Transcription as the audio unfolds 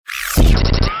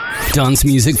Dance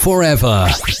music forever.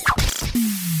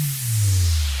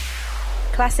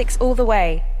 Classics all the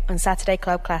way on Saturday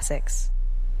Club Classics.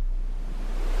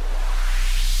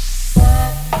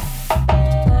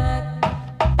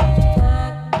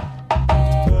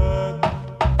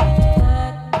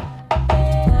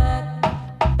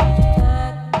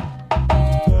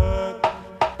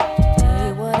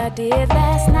 Did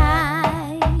last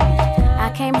night. I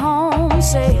came home,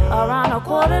 say around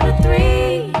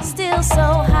 2:45, still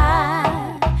so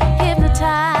high,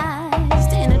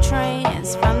 hypnotized in a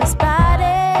trance from this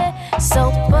body,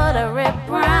 so buttery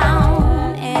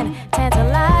brown and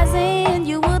tantalizing.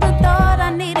 You would have thought I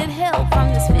needed help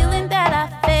from this feeling that I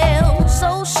felt.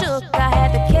 So shook, I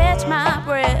had to catch my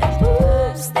breath.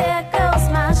 Oops, there goes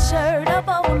my shirt up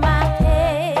over my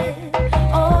head.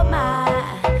 Oh my.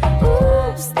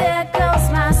 There goes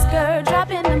my skirt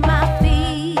dropping to my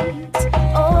feet.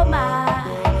 Oh my,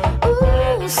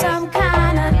 ooh, some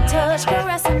kind of touch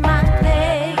caressing my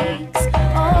legs.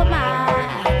 Oh my,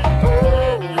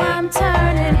 ooh, I'm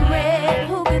turning red.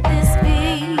 Who could this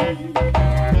be?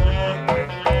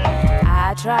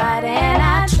 I tried and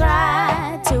I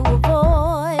tried to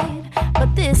avoid,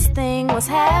 but this thing was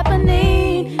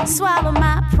happening. Swallow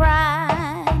my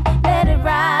pride, let it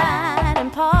ride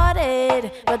and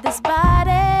parted, but this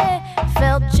body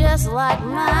felt just like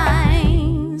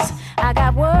mine. I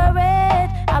got worried,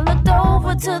 I looked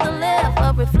over to the left,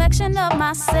 a reflection of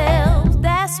myself.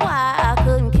 That's why I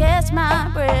couldn't catch my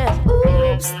breath.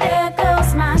 Oops, there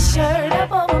goes my shirt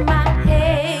up over my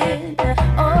head.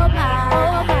 Oh my,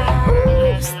 oh my.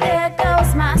 Oops, there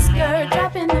goes my skirt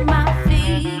dropping to my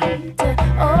feet.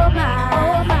 Oh my,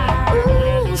 oh my.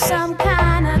 Ooh, some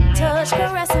kind of touch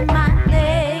caressing my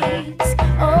legs.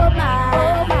 Oh my,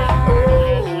 oh my.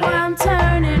 Ooh, I'm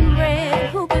turning red.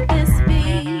 Who could this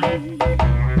be?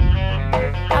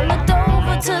 I looked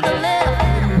over to the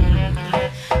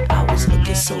left. I was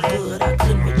looking so good I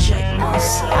couldn't reject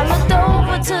myself. I looked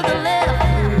over to the left.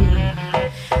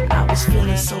 I was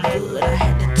feeling so good I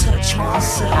had to touch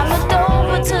myself. I looked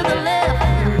over to the left.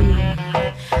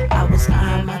 I was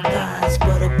eyeing my thighs,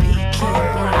 but a pecan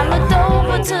brown. I looked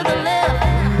over to the left.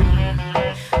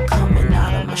 Coming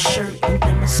out of my shirt and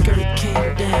then my skirt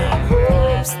came down.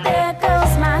 Oops, there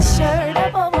goes my shirt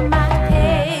up over my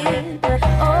head.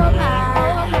 Oh my,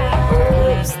 oh my.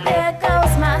 Oops, there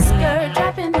goes my skirt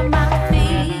dropping to my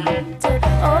feet.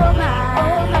 Oh my,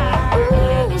 oh my.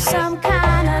 Ooh, some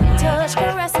kind of touch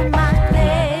caressing my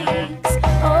legs.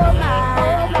 Oh my,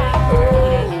 oh my.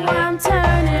 Ooh, I'm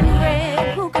turning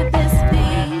red. Who could this be?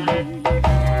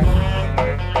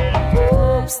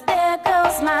 Oops, there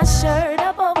goes my shirt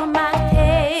up over my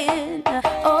head.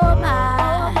 Oh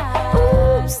my.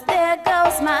 Oops, there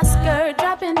goes my skirt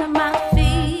dropping to my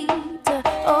feet.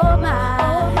 Oh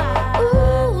my.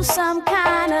 Ooh, some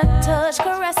kind of touch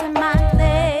caressing my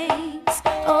legs.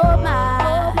 Oh my.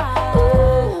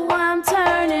 Ooh, I'm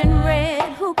turning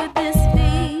red. Who could this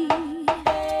be?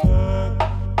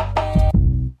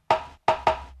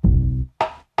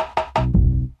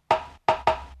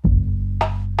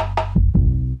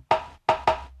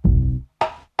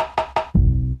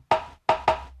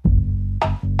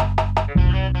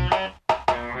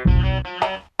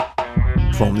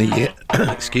 From the year,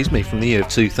 from the year of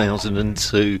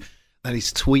 2002, that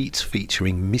is Tweet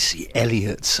featuring Missy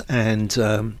Elliott and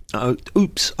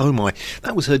Oops, Oh My.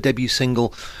 That was her debut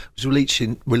single. It was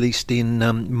released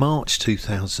in March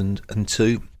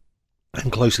 2002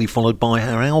 and closely followed by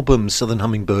her album Southern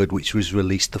Hummingbird, which was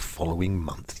released the following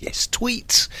month. Yes,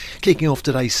 Tweet. Kicking off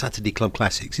today's Saturday Club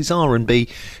Classics is R&B,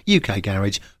 UK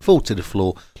Garage, Fall to the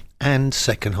Floor, and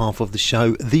second half of the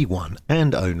show, the one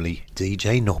and only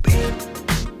DJ Nobby.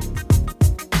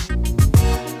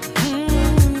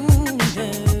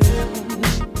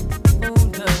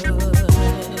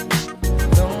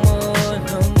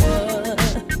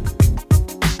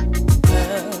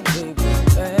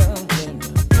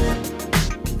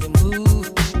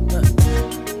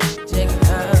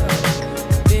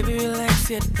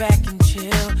 Sit back and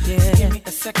chill, yeah. Give me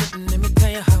a second and let me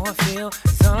tell you how I feel.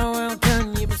 It's all around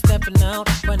town, you've been stepping out,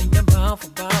 running your mouth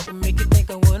about what make you think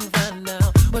I wouldn't find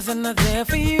out. Wasn't I there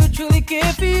for you, truly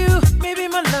cared for you? Maybe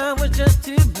my love was just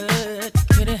too much.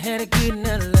 Could've had a good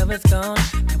night, love is gone.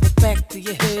 Now we're back to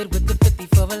your head with the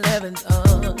 5411s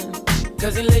on.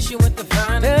 Cause unless you went to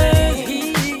find a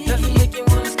thing, doesn't make you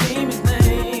wanna scream his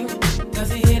name. Cause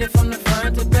he hit it from the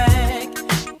front to back.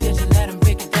 Did you let him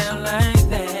break it down like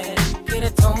that?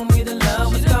 Told me the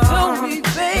love was gone. Told me,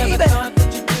 baby. Never thought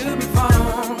that you'd do me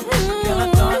wrong. Girl, I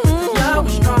thought that the love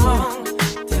was strong.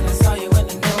 Till I saw you in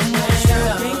the no more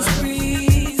shopping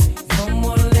sprees, no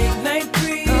more late night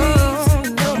breeze.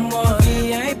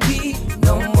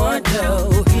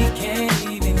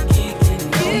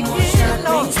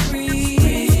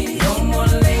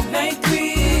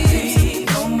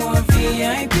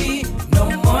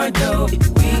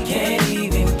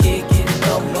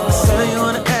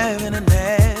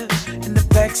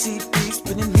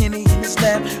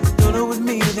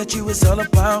 it's all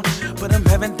about. But I'm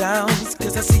having downs,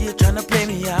 cause I see you trying to play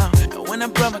me out. And when I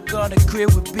brought my car to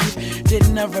crib with beef,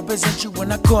 didn't I represent you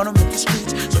when I caught him in the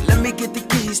streets? So let me get the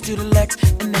keys to the Lex,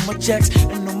 and then my checks,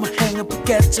 and I'ma hang up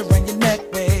baguettes around your neck,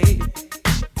 babe.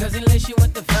 Does it lace you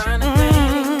with the finer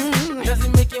things? Does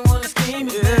it make you wanna scream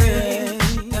it,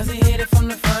 babe? Does it hit it from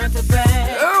the front to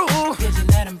back? Oh. Did you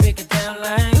let him break it down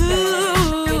like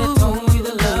that? Could have told you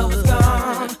the love was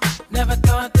gone. Never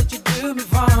thought that you'd do me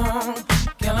wrong.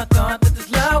 Girl, I thought that this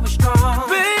love was strong.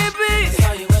 Baby, I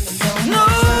saw you in the zone. No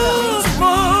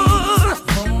more.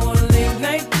 No more late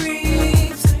night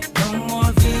creeps. No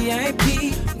more VIP.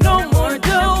 No more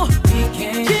dough. We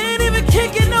can't even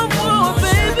kick it no more,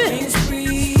 baby.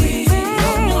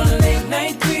 No more late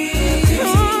night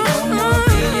creeps. No more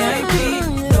VIP.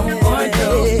 No more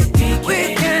dough. We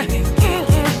can't even kick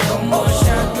it. No more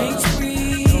shopping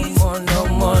sprees. No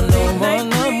more late night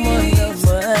creeps.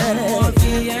 No more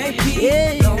VIP.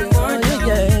 No more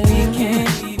dough. We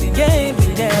can't even get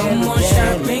it. No more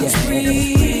shopping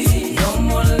sprees. No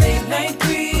more late night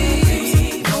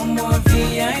creeps. No more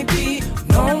VIP.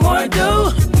 No more dough.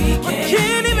 We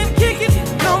can't even kick it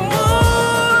no more.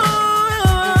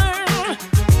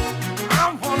 I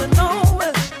wanna know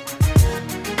it.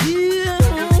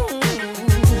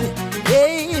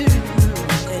 Baby.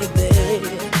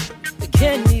 I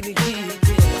can't even kick it,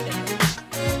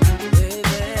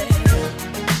 baby.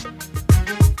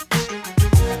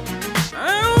 I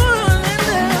wanna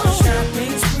know.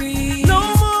 Shopping spree. No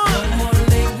more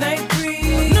late night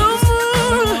breeze. No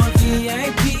more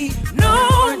VIP. No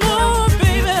more,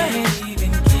 baby.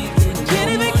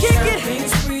 Can't even kick it.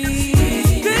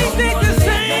 Things ain't the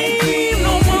same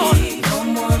no more. No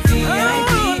more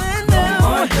VIP. No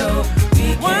more dough.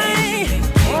 Why?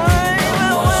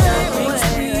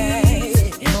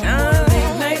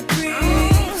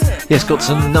 Yes, got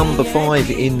some number 5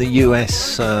 in the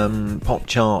US pop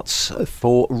charts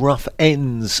for Rough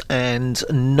Ends and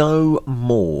No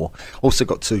More. Also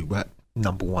got to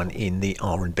number 1 in the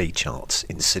R&B charts,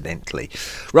 incidentally.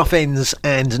 Rough Ends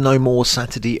and No More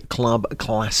Saturday Club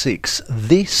Classics.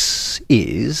 This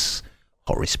is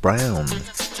Horace Brown.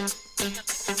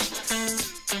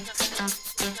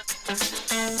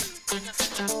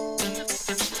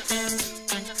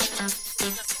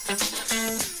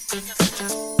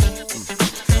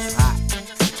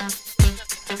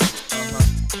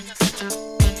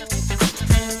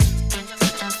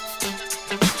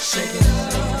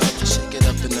 Shake it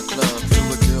up in the club. Do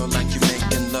a girl like you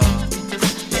making love.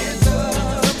 Hands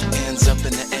up, hands up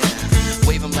in the air.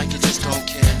 Wave 'em like you just don't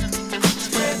care.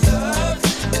 Spread love.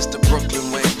 It's the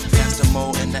Brooklyn way. Past the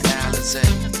Mo and the Alizé.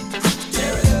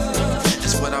 Tear it up.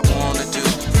 It's what I wanna do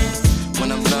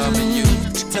when I'm loving you.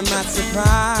 To my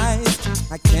surprise,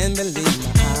 I can't believe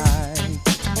my eyes.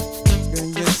 Girl,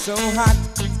 you're so hot.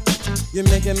 You're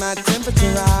making my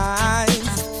temperature rise.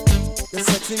 Your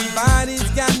sexy body's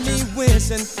got me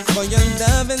wishing for your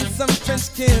love and some French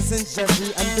kissing.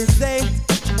 Jeffrey, I'm busy.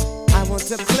 I want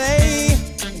to play.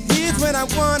 Here's what I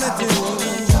wanna do.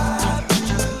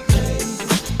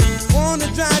 Wanna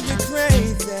drive you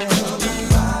crazy.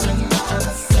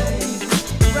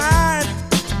 Right,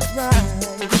 right.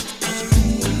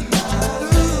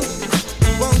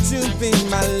 Won't you be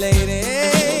my lady?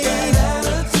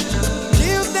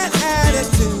 Give that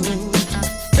attitude,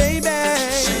 baby.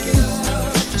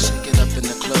 Shake it up in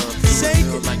the club. Do a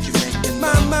girl like you making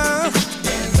love. Mama,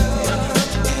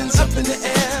 Hands up in the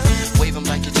air. Wave 'em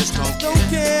like you just don't care. don't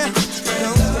care,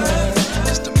 don't care.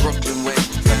 It's the Brooklyn way.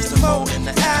 Past the Mo and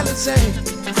the Alizé.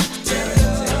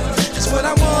 It's what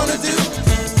I wanna do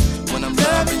when I'm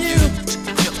loving you.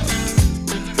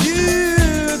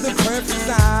 You're the perfect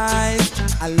size.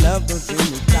 I love those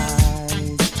dreamy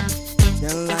thighs.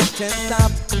 Girl, I can't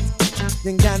stop.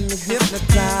 You got me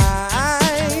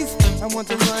hypnotized. I want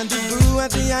to rendezvous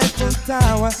at the Eiffel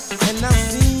Tower, and I'll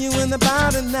see you in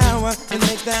about an hour and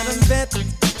make that a bet.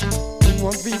 You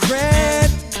won't regret,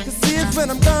 'cause here's what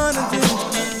I'm gonna do.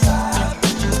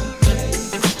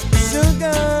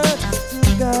 Sugar,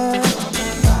 sugar.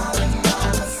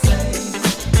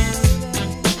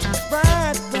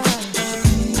 Right, right.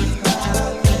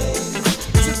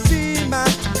 To be my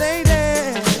lady,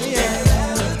 yeah.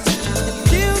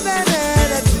 Give that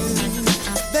attitude,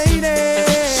 lady.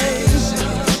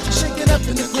 Shake it up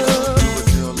in the club. Do a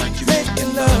girl like you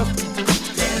Making love,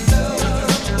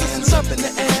 hands up in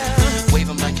the air. Wave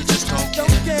 'em like you just don't care.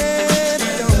 don't care,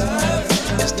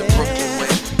 don't It's the Brooklyn way.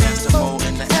 Past the Mo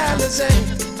and the Alizé.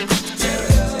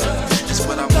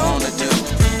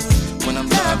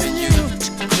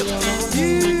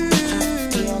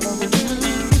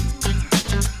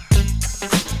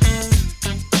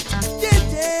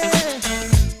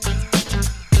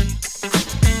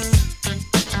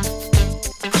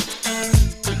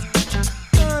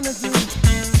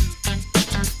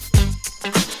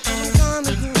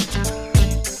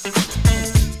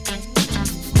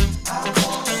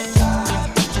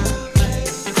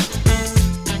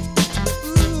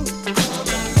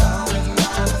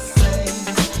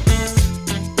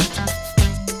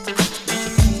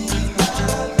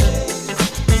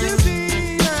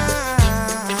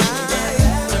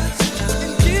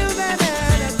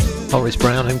 Horace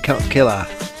Brown and Cut Killer.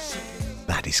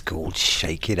 That is called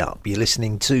Shake It Up. You're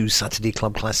listening to Saturday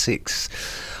Club Classics.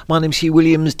 My name's Hugh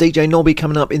Williams. DJ Nobby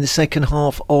coming up in the second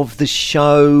half of the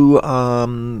show.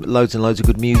 Loads and loads of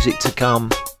good music to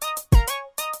come.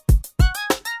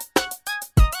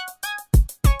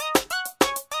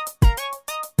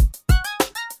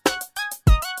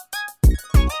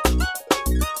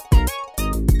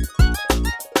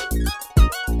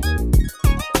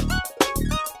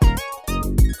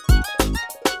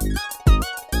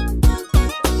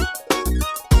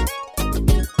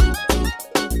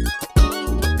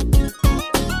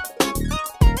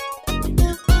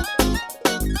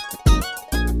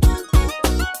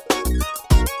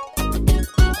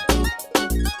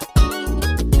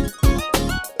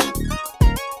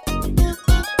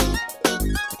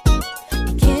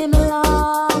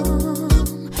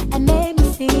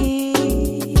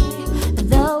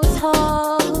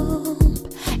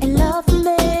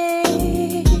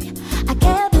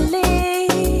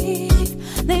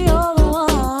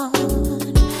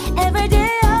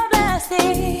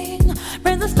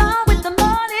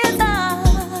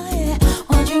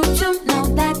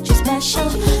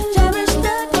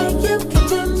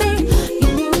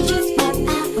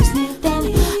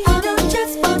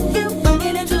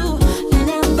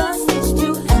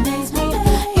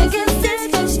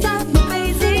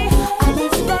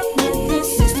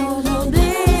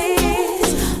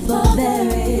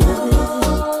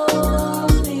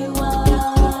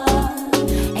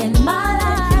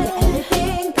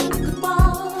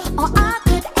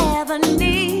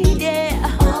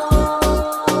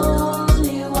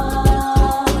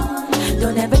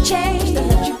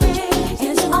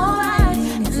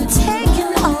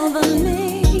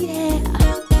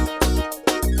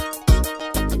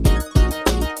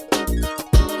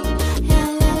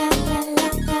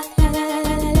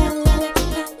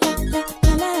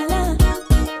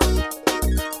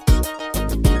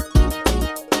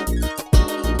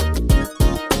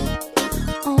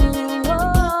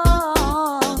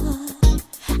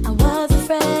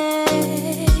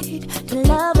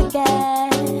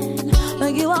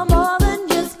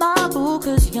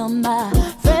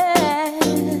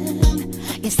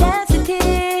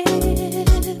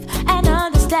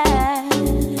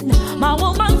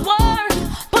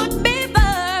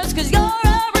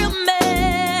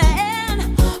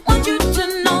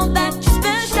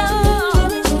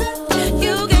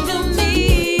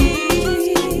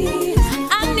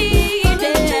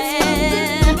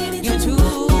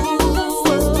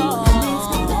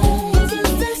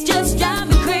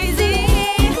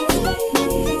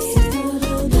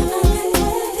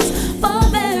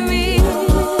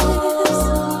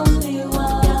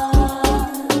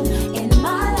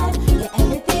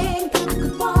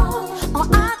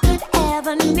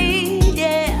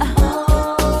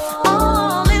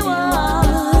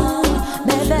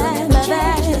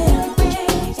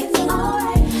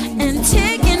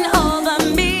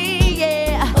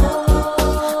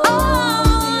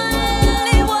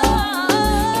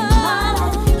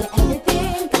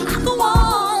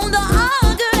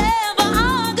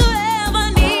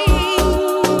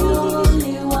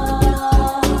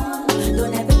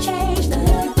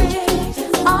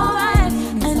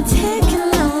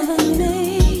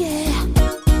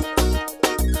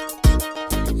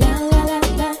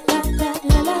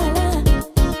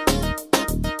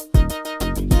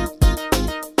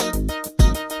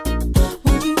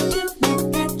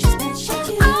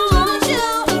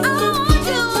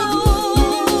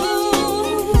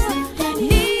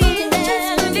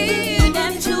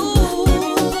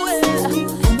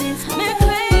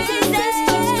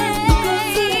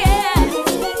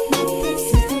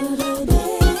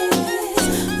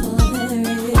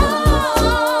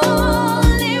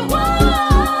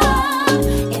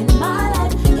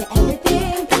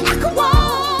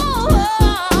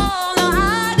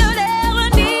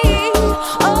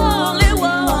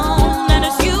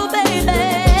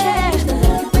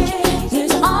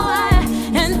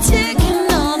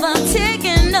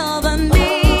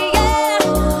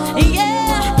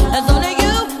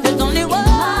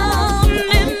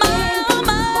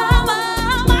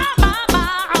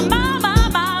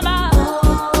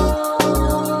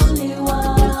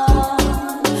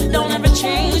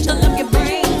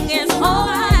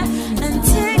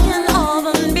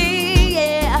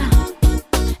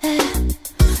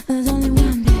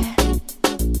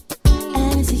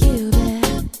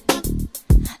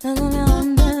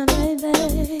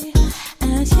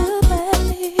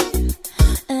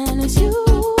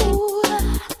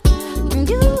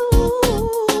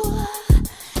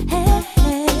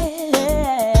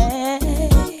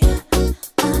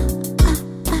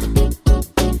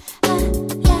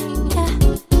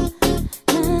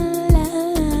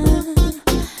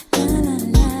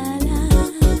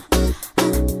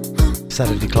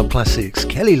 Saturday Club Classics,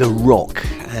 Kelly LaRock,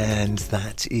 and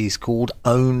that is called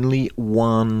Only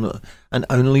One, and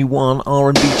only one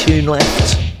R&B tune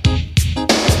left.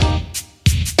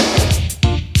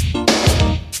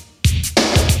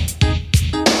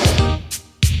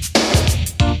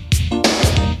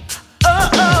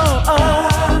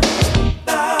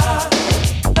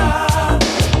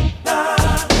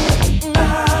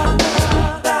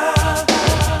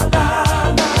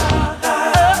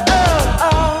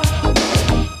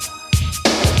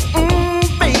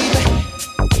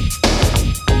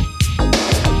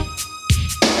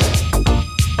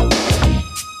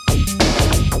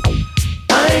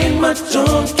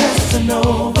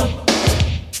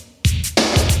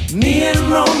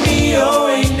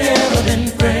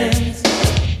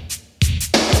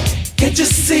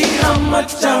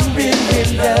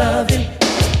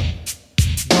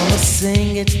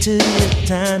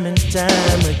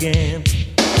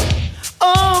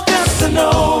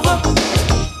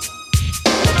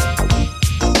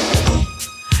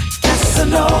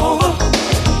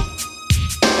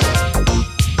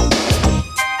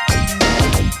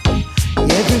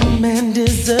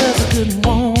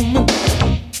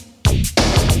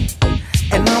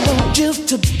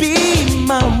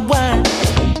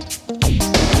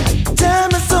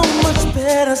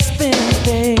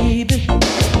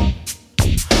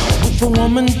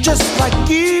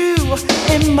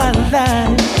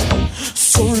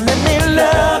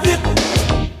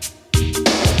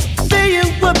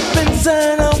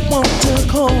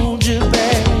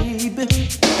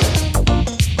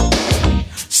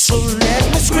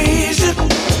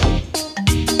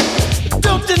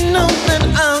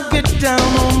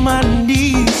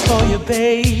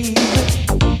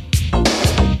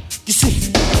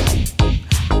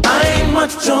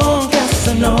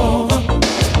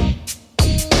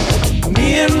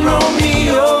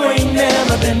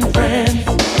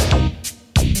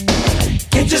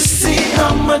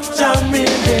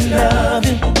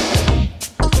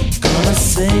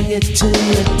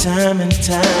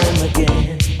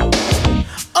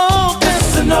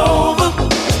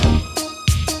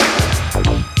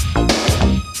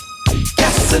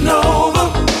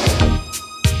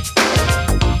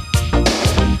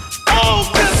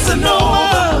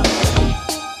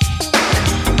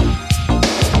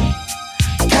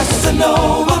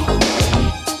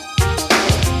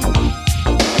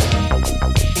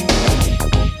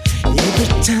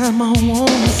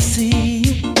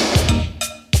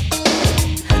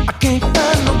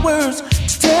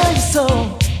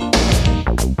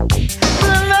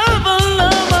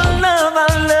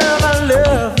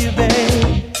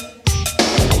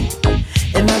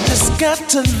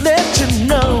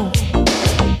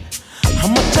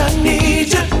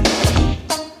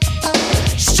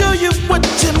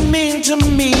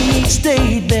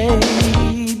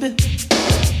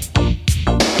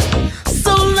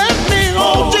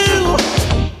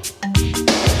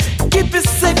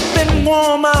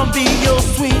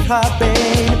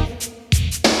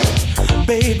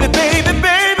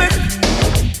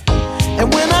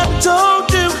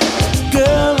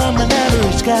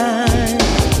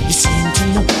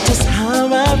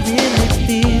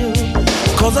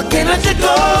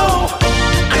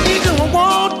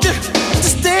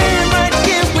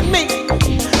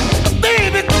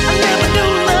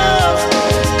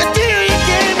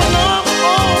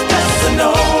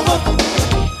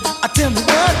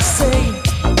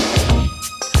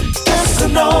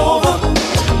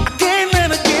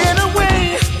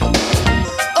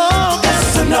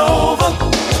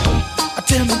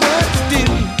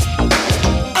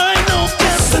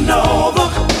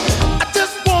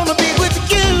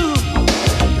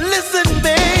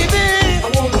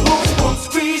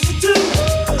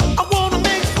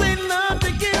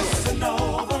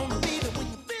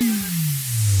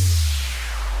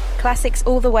 Classics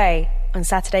all the way on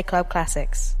Saturday Club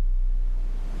Classics.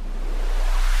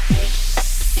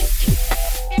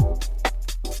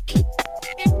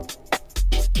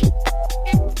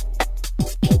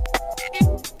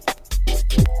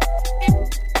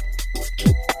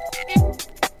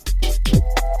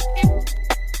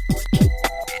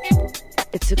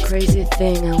 It's a crazy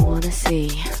thing I wanna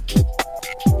see.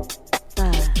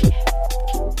 Love.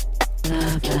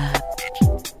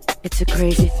 It's a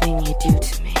crazy thing you do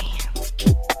to me.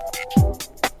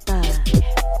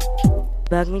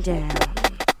 Bug me down.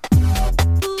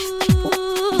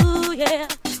 Ooh, yeah.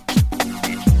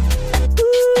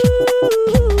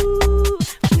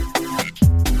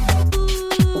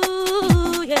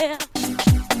 Ooh, yeah.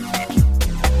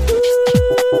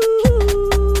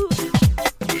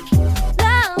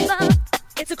 Love,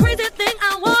 it's a crazy thing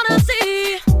I wanna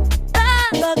see.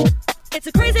 Love, It's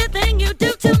a crazy thing you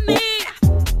do to me.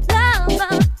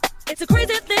 Love, it's a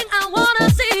crazy thing I wanna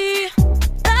see.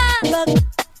 Love,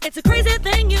 it's a crazy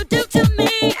thing you do to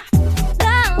me.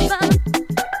 Love,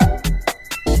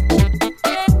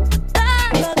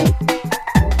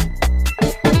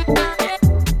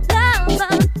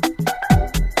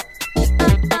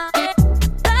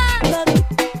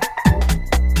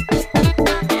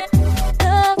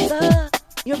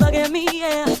 you're bugging me,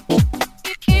 yeah.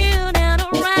 In and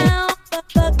around,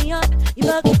 bug me up, you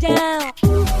bug me down.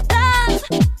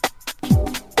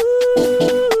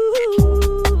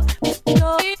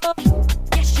 Love,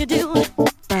 yes you do.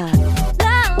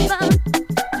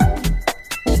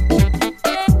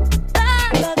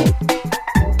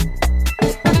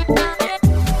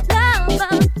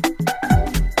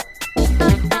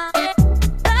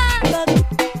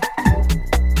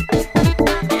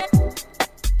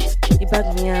 Bug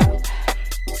me up,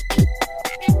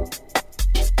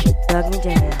 bug me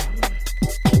down.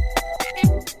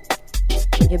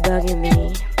 You're bugging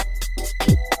me,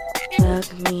 bug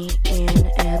me in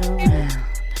and around.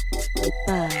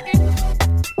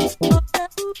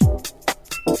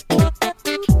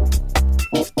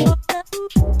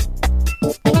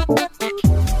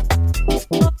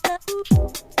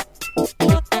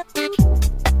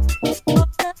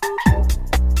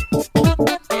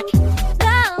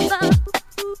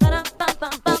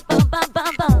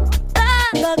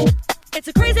 It's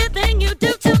a crazy thing you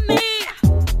do to me.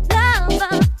 Love,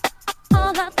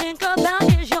 all I think about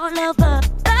is your love.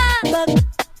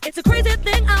 It's a crazy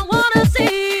thing I wanna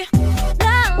see.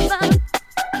 Love,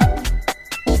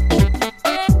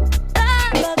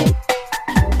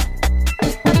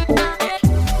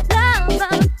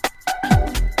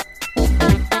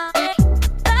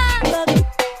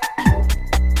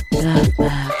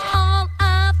 all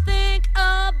I think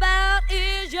about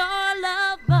is your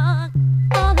love.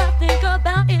 All I think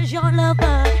about is your love.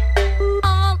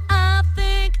 All I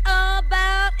think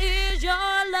about is your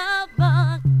love.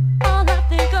 All I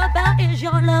think about is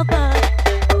your love.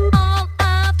 All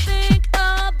I think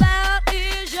about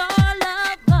is your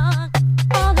love.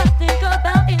 All I think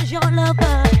about is your love.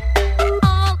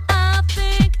 All I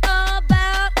think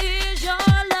about is your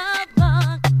love.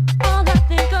 All I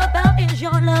think about is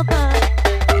your love.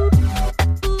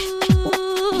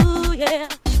 Ooh, yeah.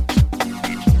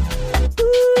 Ooh,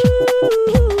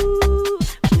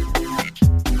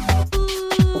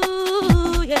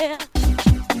 yeah.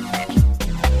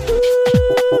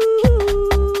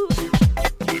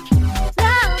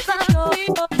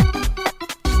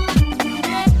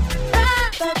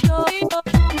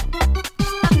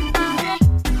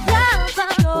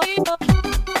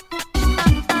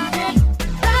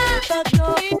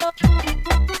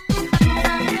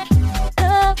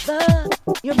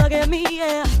 You're bugging me,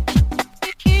 yeah.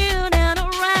 In and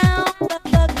around,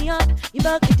 bug me up, you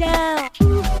bug me down.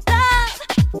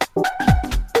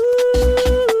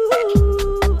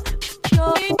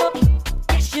 Love,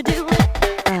 yes you do.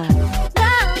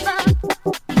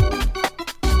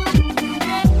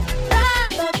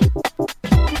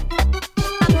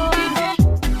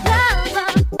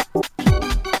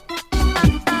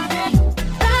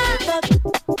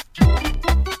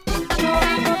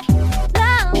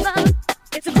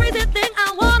 It's a crazy thing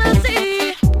I wanna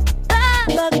see.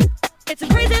 Love, it's a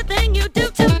crazy thing you do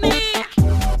to me.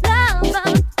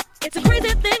 Love, it's a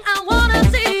crazy thing I wanna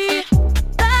see.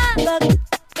 Love,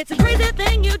 it's a crazy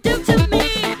thing you do to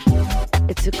me.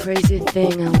 It's a crazy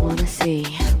thing I wanna see.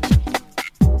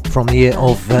 From the year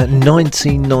of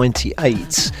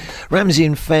 1998, Ramsey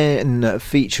and Fenn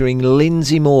featuring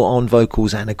Lindsay Moore on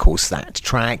vocals, and of course that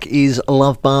track is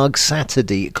Love Bug,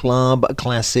 Saturday Club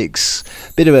Classics.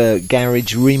 Bit of a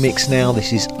garage remix now.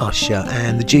 This is Usher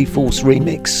and the G-Force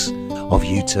remix of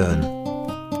U-Turn.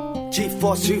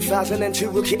 G-Force 2002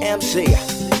 Rookie MC.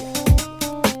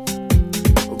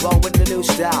 Roll with the new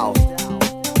style.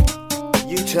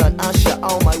 U-Turn, Usher,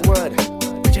 oh my word.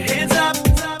 Put your hands up.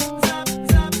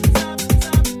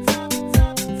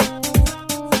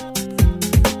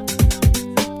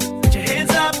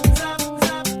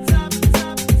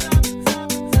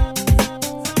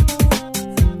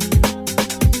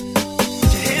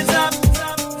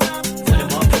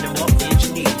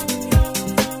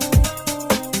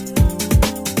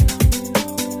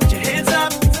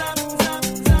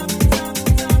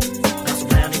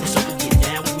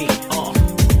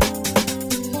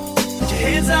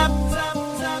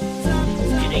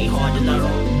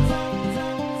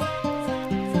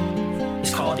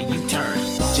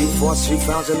 G-Force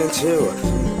 2002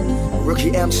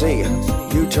 Rookie MC.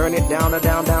 You turn it down, down,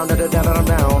 down, down, down, down,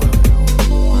 down.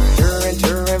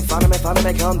 Touring follow me,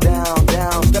 come down,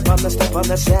 down. Step on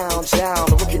the sound.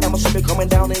 The rookie Emma should be coming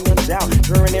down in your town.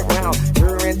 Turn it round,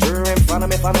 turn, follow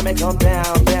me, come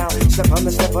down, down. Step on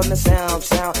the sound.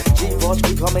 G-Force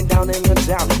be coming down in your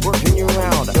town, working you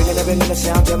round. Bringing the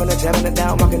sound, jamming it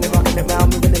down, rocking it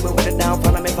round, moving it down.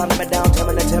 Follow me down,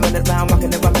 jamming it round, rocking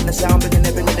the sound, bringing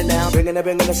it down.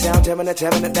 Bringing the sound, jamming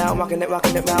it down, rocking it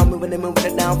round, moving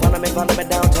it down. Follow me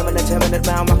down, jamming it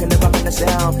round, rocking the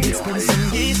sound. It's been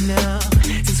some years now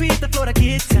since we hit the floor to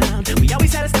get down. We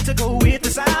always had a step to go with the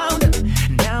sound.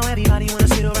 Now everybody wanna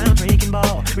sit around drinking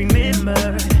ball. Remember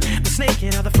the snake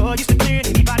and how the floor used to clear and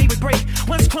anybody would break.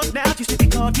 Once crunked out, used to be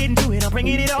called getting to it. I'm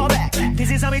bringing it all back.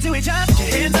 This is how we do it. Just put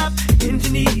your hands up, bend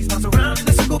your knees, bounce around in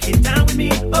the circle, get down with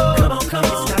me. Oh, come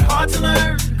on, it's not hard to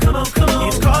learn. Come on,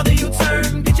 it's called the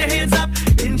U-turn. Get your hands up,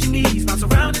 bend your knees, bounce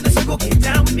around in the circle, get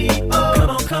down with me.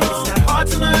 Oh, come on, it's not hard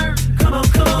to learn. Come on,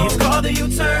 it's called the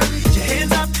U-turn. Get your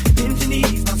hands up, bend your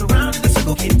knees, bounce around in the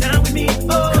circle, get down with me.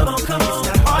 Oh, come on, it's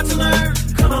not hard to learn.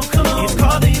 Come on, it's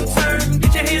called the U-turn.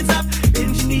 Get your hands up,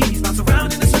 bend your knees, bounce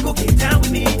around in the circle, get down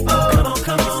with me. Oh,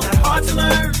 come on, it's not hard to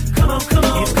learn. Come on,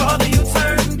 it's called the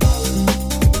U-turn.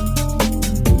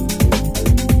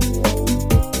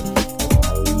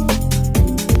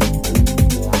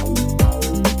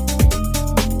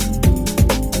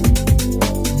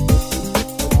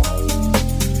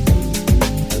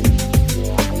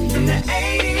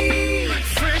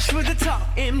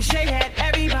 MJ had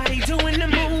everybody doing the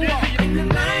moonwalk. In the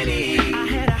 90s, I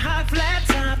had a high flat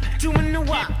top doing the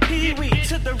walk. Pee-wee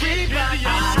to the Riddick rock.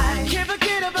 I can't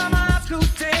forget about my high school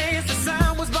days. The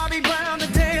sound was Bobby Brown, the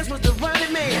dance was the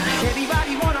Running Man.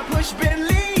 Everybody wanna push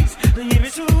Bentleys. The year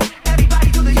is 2,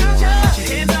 everybody do the U-turn. Put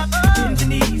your hands up, bend your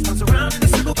knees, bounce around in the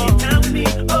circle, get down with me.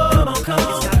 Oh, come on,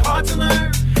 it's not hard to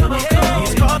learn. Come on,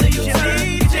 it's called the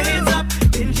U-turn. Put your hands up,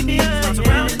 bend your knees, bounce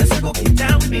around in the circle, get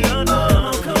down with me.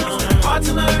 Hard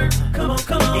to learn. Come on,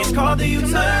 it's called the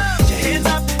U-turn. Put your hands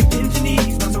up, bend your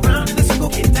knees, bounce around in the circle,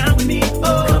 get down with me.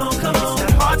 Oh, come on, it's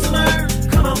not hard to learn.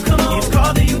 Come on, it's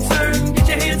called the U-turn. Get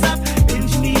your hands up, bend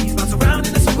your knees, bounce around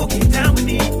in the circle, get down with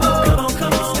me. Oh,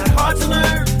 come on, it's not hard to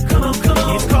learn. Come on,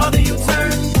 it's called the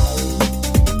U-turn.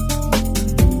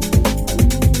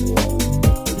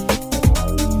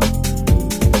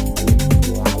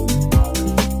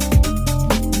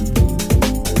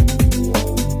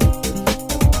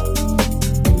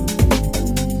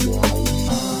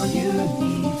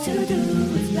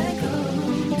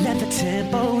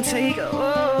 Take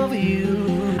over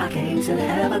you. I came to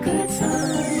have a good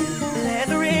time. Let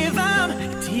the rhythm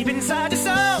deep inside your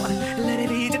soul. Let it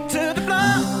lead you to the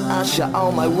floor. Usher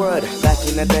on my word. Back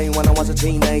in the day when I was a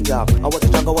teenager, I was a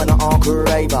jungle and an encore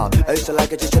raver. I used to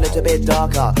like it just a little bit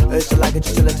darker. I used to like it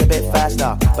just a little bit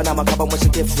faster. But now I'm coming with a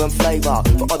different flavor.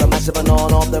 For all the massive and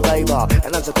on of the raver.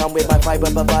 And as I come with my fiber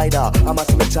provider, I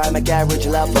must spend time a garage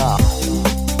lover.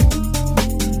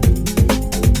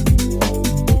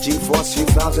 G-Force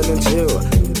 2002.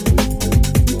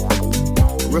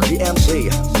 Rookie MC.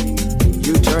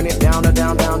 You turn it down, down,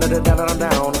 down, down, down,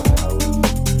 down.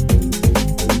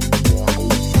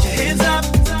 Put your hands up.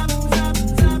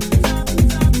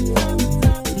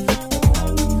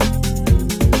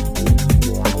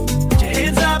 Put your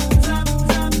hands up. Put your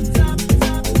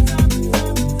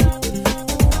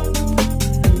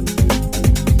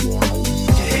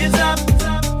hands up.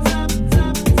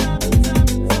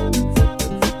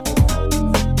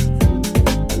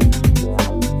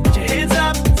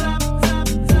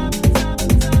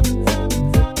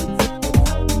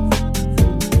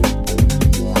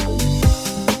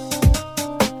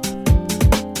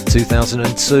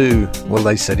 2002. Well,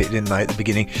 they said it, didn't they, at the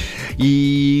beginning?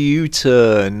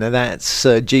 U-Turn. That's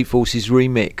G-Force's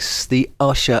remix, the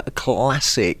Usher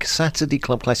classic, Saturday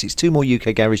Club Classics. 2 more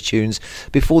UK garage tunes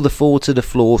before the 4 to the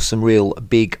floor, some real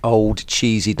big old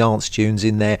cheesy dance tunes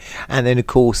in there. And then, of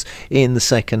course, in the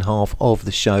second half of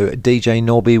the show, DJ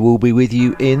Nobby will be with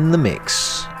you in the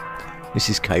mix. This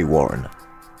is Kay Warren.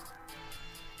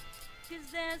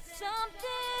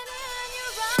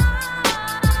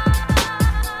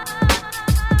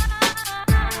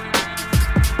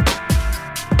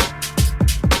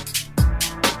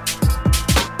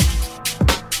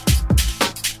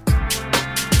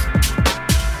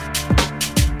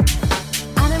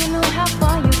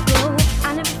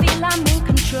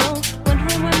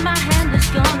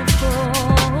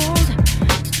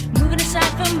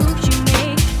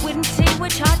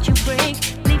 Heart you break.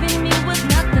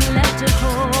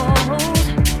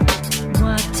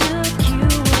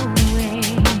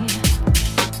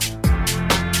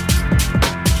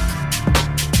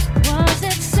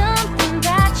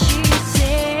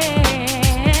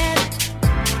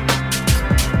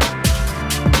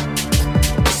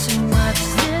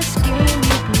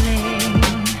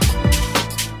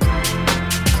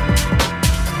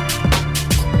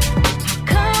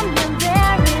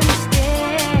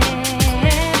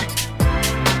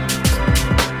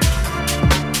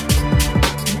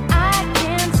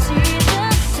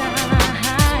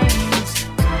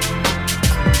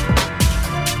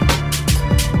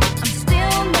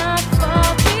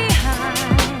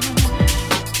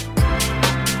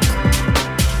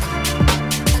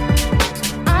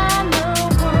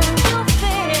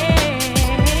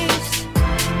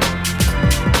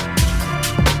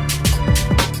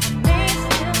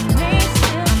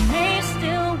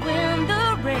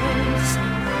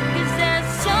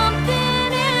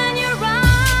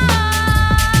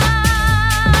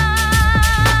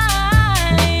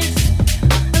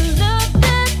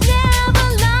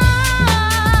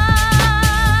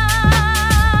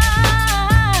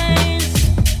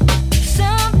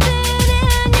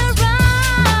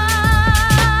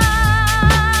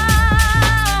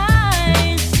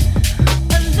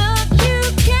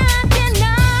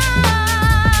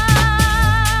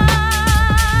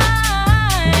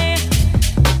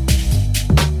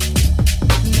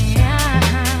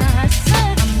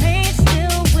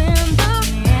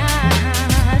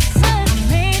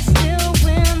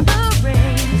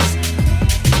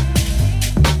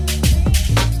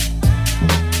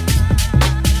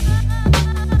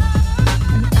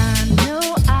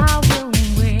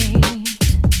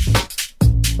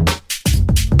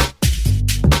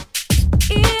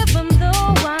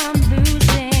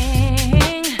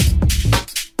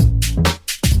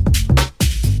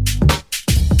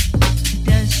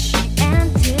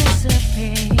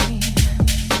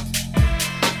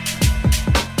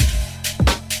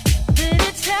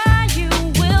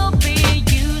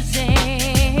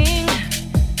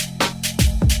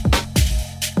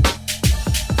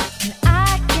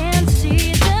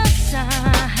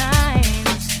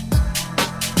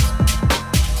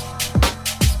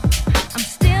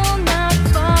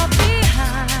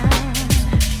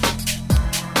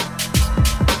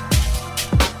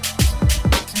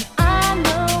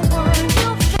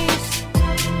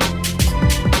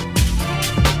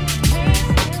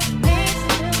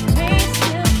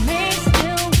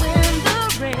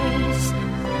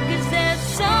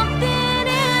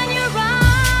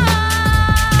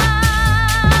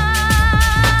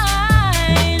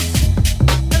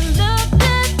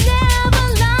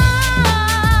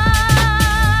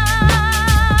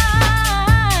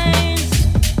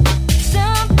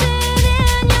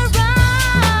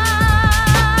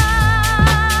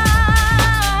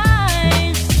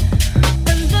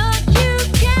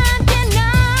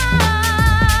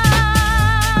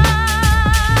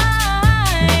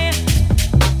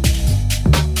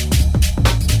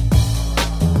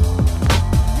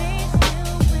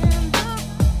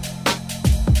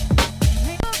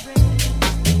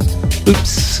 Oops,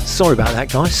 sorry about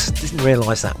that, guys. Didn't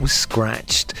realise that was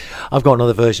scratched. I've got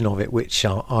another version of it which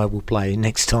I will play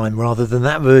next time rather than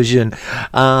that version.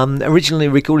 Originally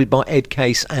recorded by Ed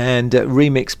Case and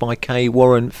remixed by Kay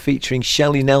Warren, featuring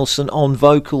Shelley Nelson on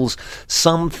vocals.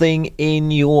 Something in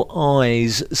Your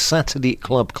Eyes, Saturday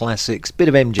Club Classics. Bit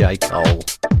of MJ Cole.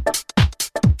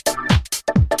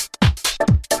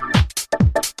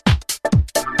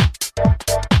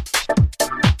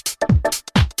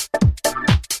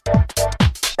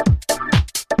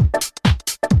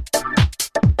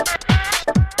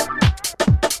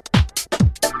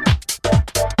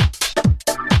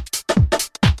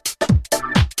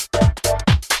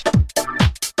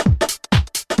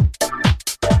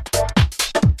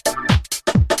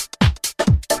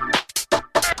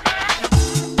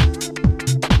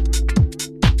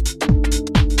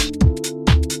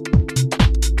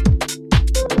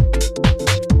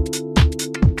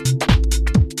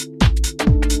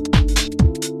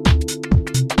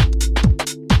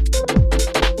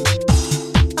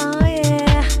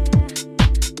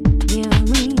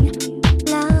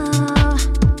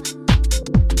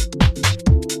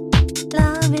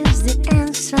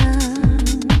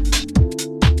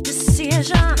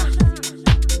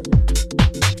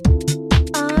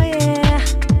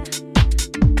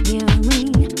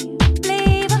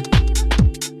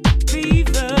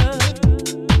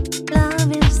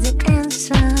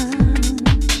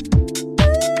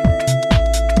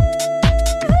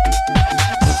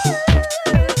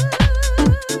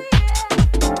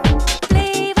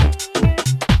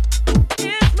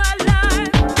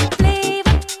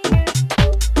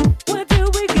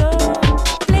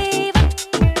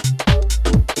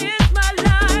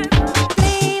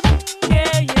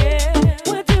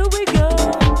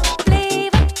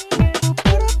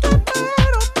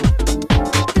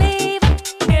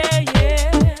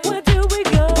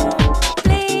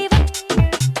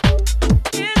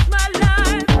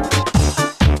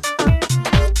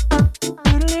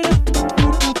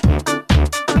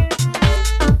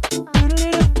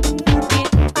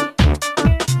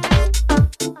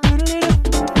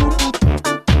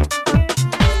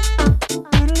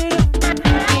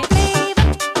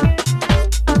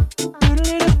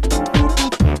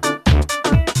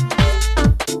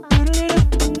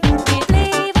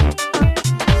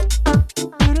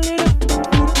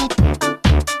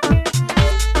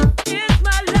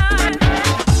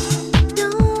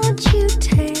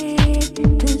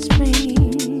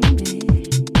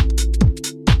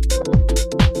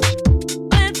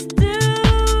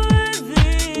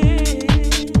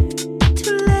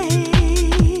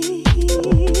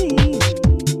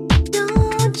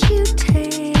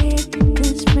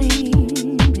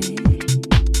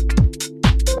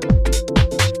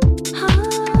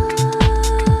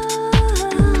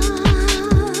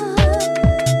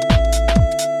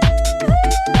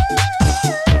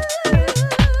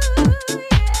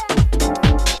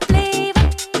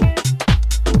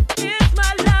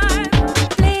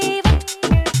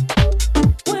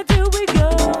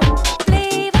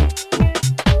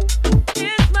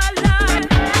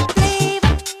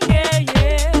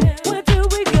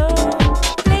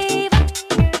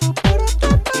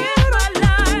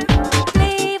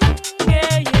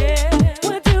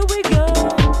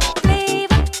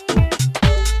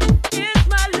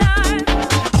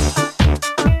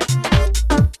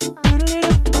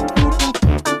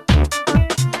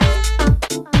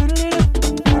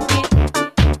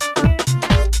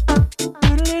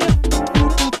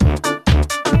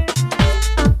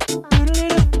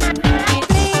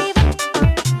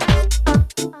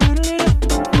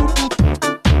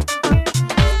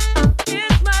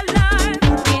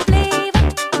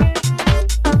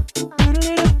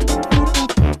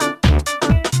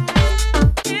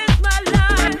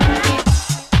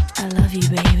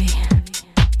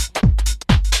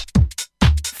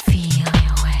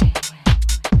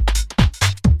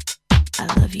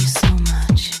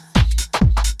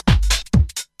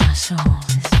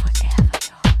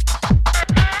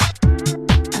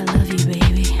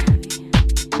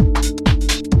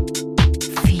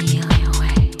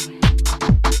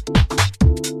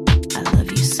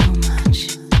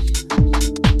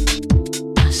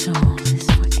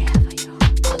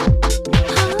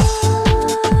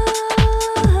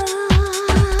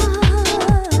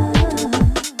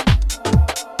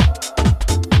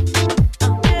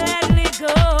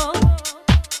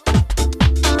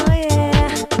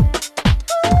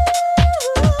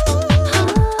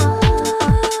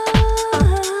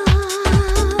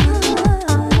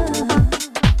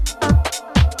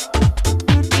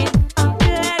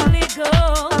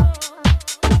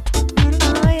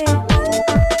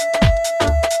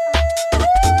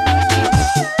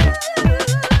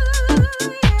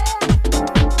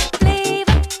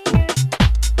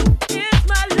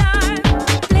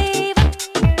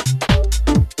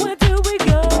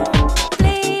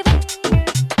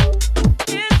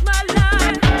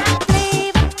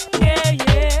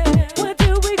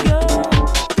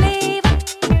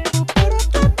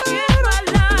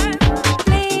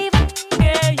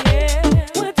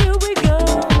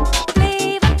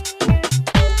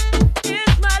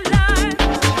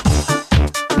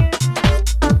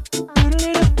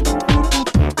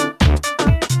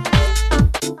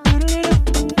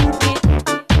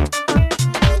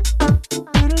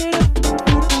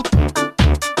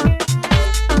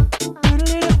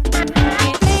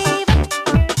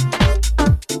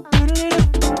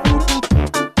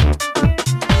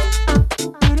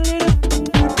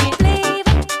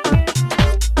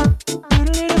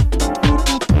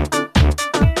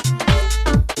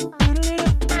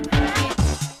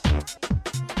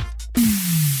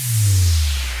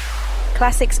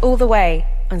 Classics all the way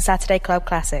on Saturday Club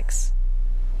Classics.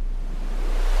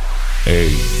 Hey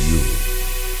you.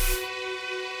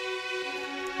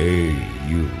 Hey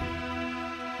you.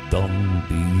 Don't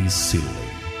be silly.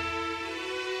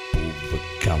 Put the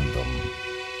condom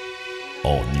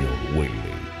on your willy.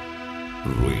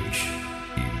 Rich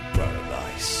in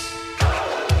paradise.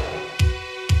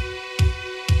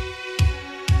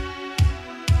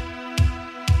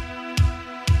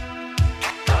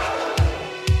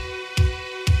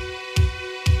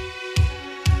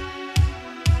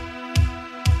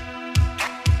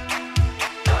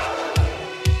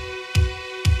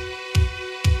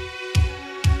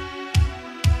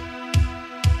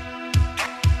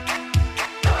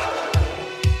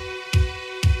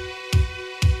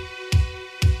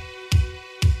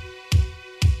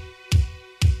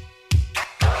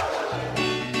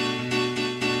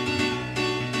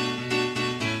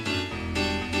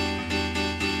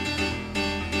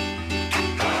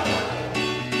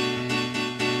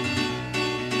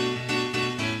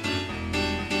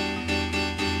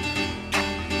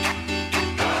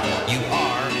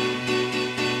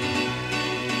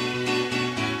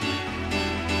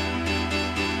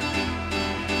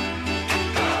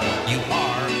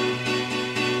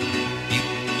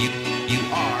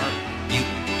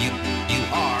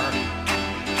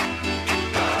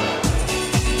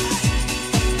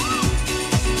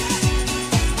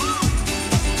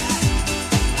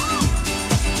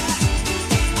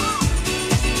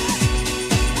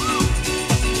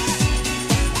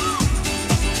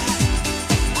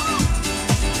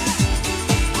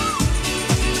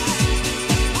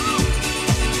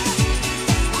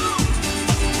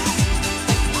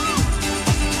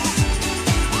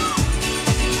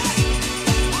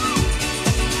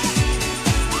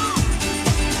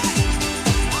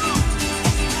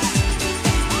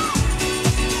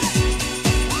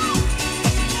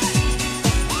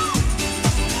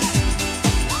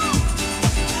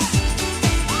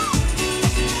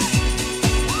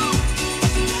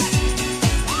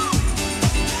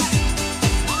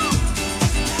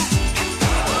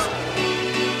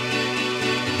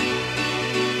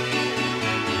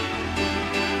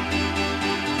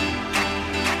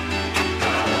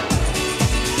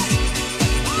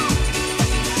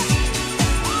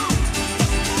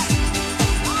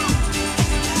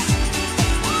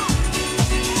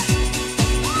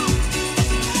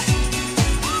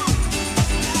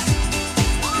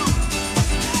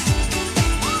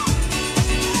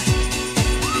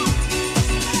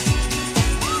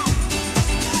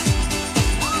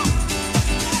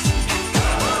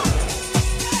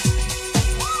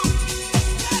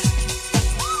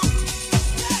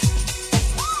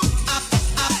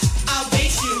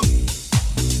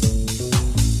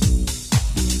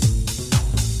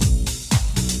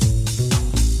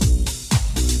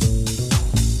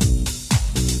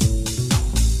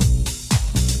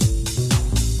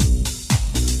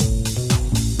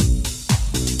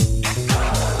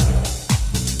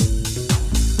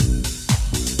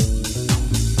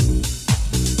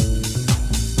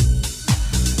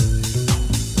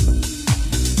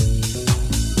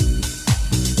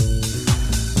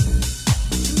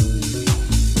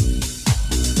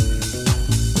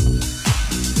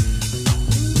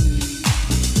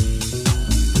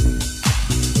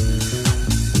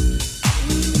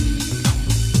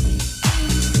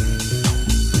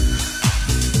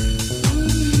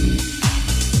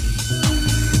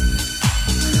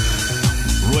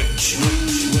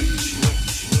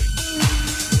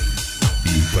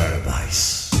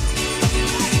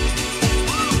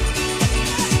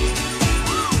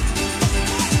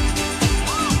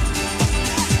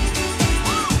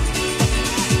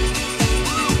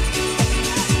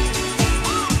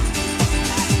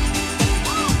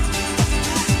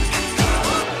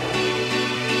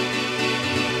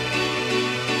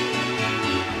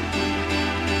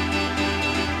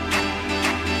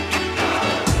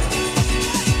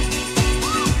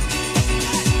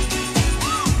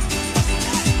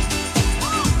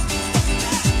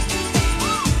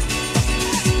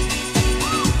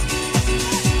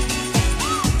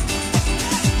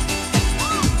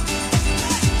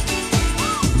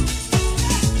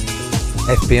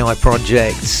 FBI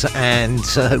Project and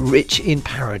Rich in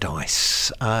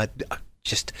Paradise.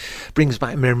 Just brings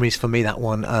back memories for me, that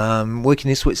one. Working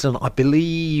in Switzerland, I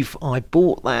believe I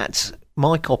bought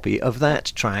my copy of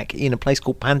that track in a place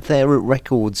called Panthera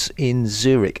Records in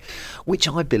Zurich, which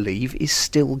I believe is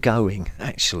still going,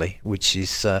 actually, which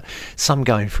is some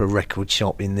going for a record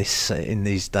shop in this day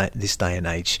and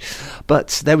age.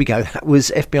 But there we go. That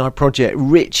was FBI Project,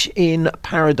 Rich in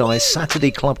Paradise,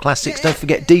 Saturday Club Classics. Don't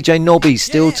forget DJ Nobby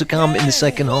still to come in the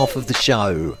second half of the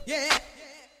show.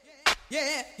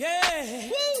 Yeah, yeah,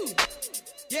 woo,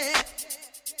 yeah,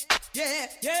 yeah,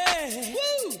 yeah,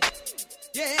 woo,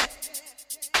 yeah,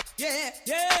 yeah,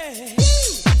 yeah, woo,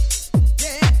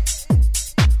 yeah, yeah,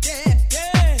 yeah, woo, yeah, yeah,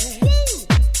 yeah, woo,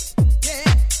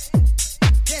 yeah,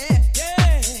 yeah,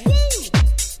 yeah, woo,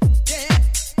 yeah, yeah, yeah,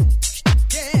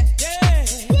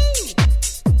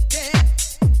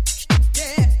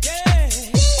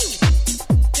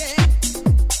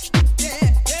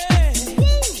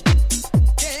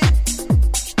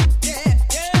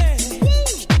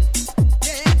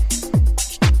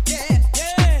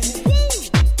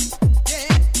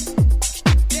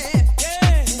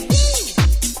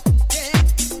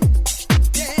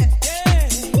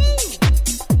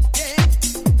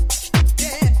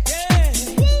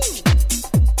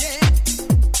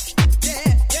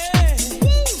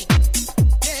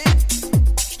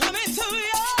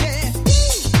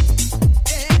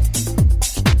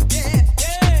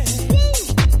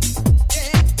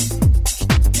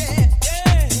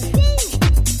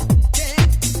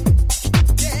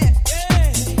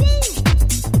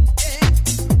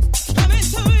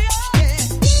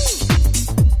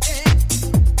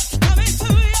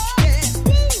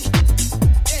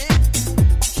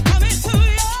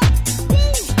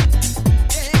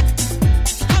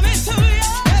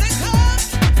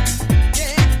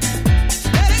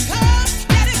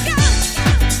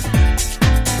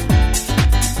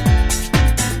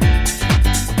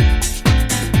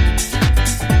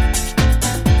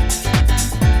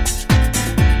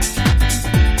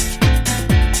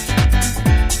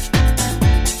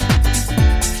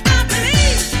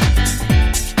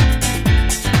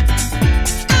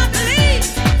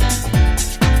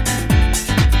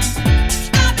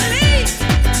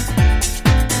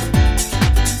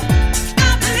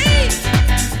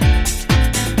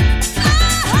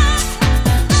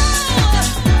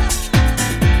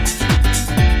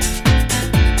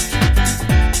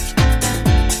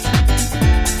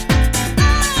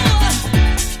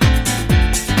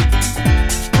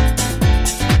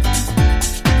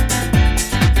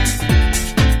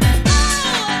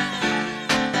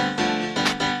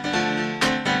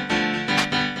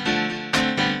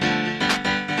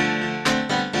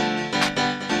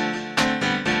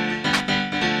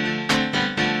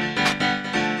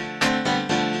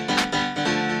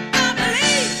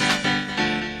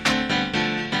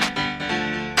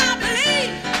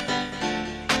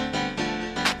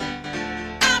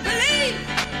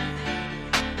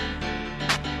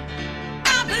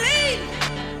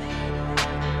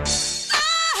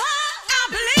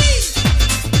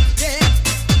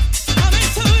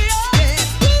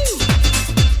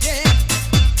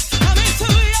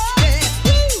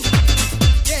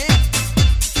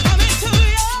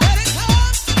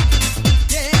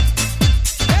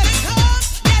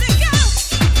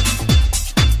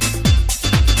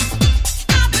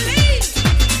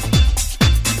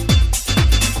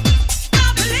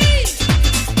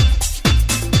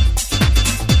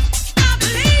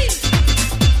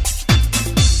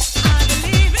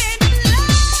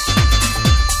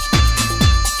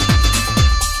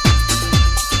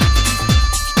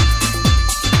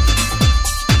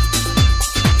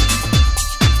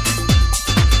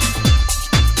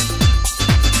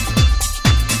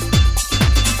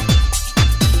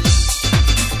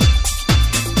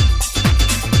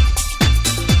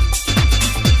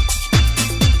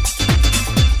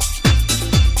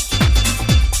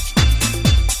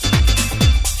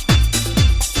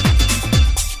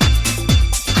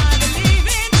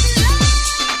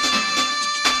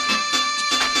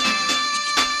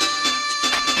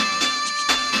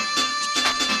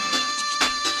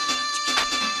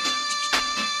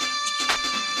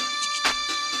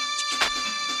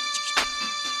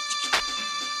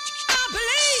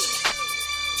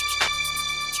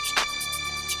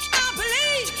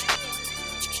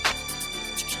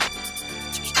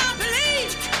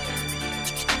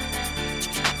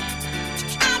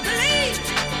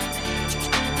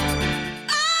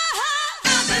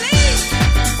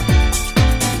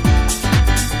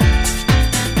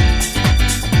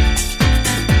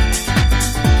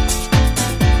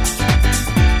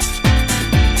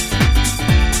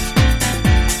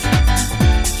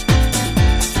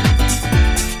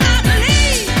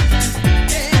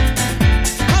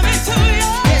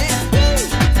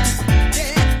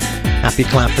 Happy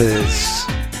Clappers.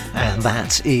 And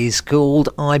that is called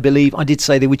I Believe. I did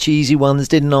say they were cheesy ones,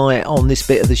 didn't I, on this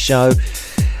bit of the show?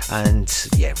 And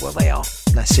yeah, well, they are.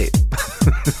 That's it.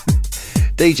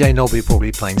 DJ Nobby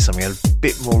probably playing something a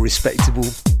bit more respectable.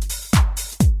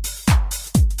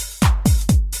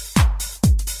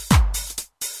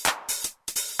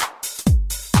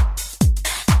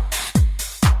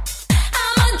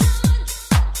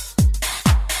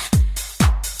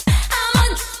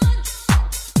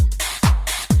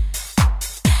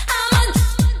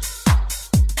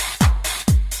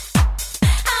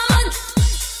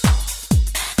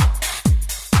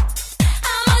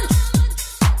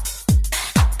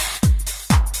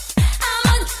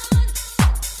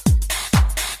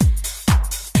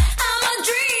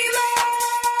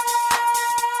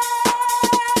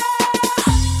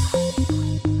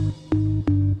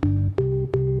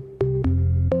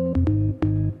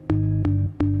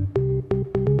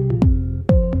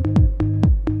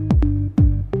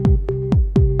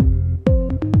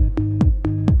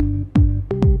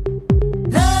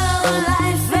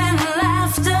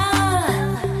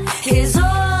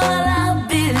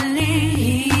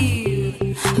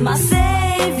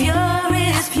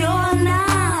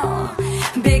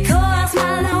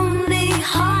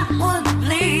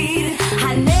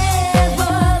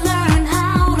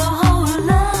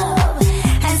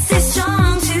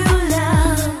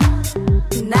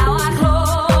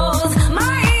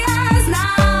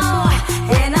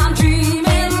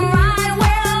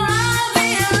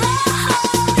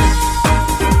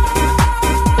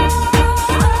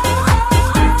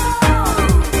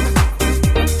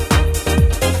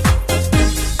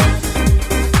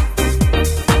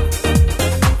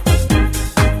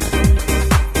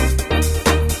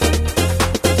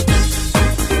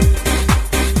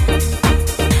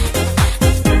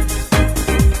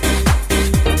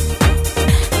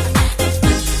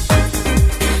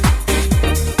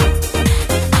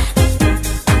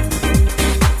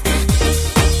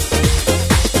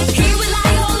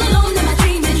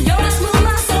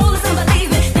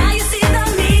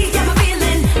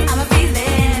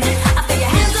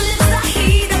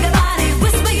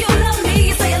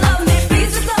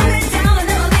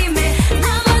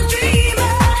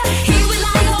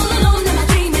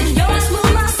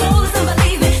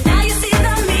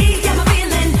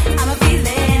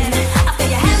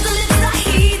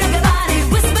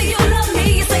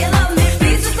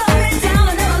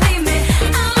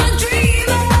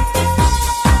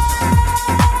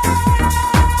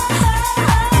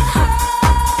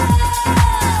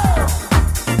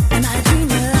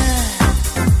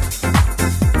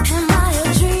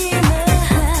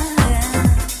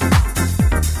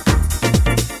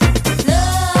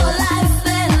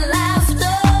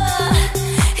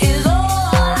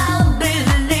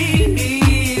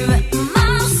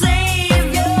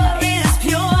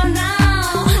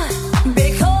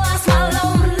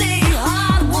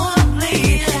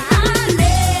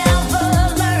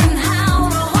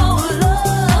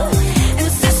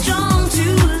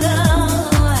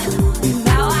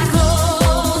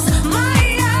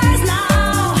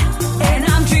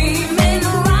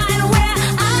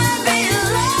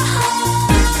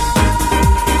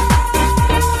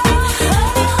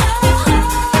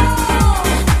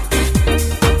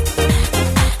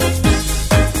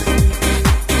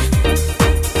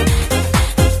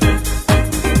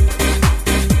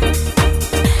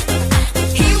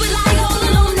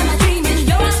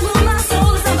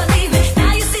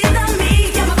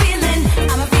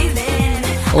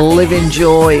 Living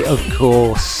Joy, of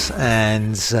course,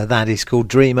 and that is called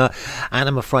Dreamer. And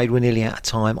I'm afraid we're nearly out of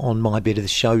time on my bit of the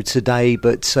show today,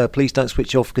 but please don't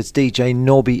switch off because DJ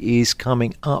Nobby is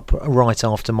coming up right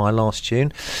after my last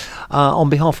tune. On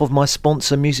behalf of my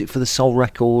sponsor, Music for the Soul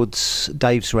Records,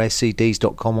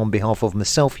 davesrarecds.com, on behalf of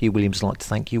myself, Hugh Williams, I'd like to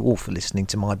thank you all for listening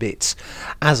to my bits.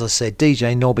 As I said,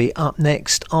 DJ Nobby up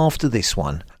next after this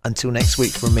one. Until next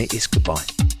week, from me, it's goodbye.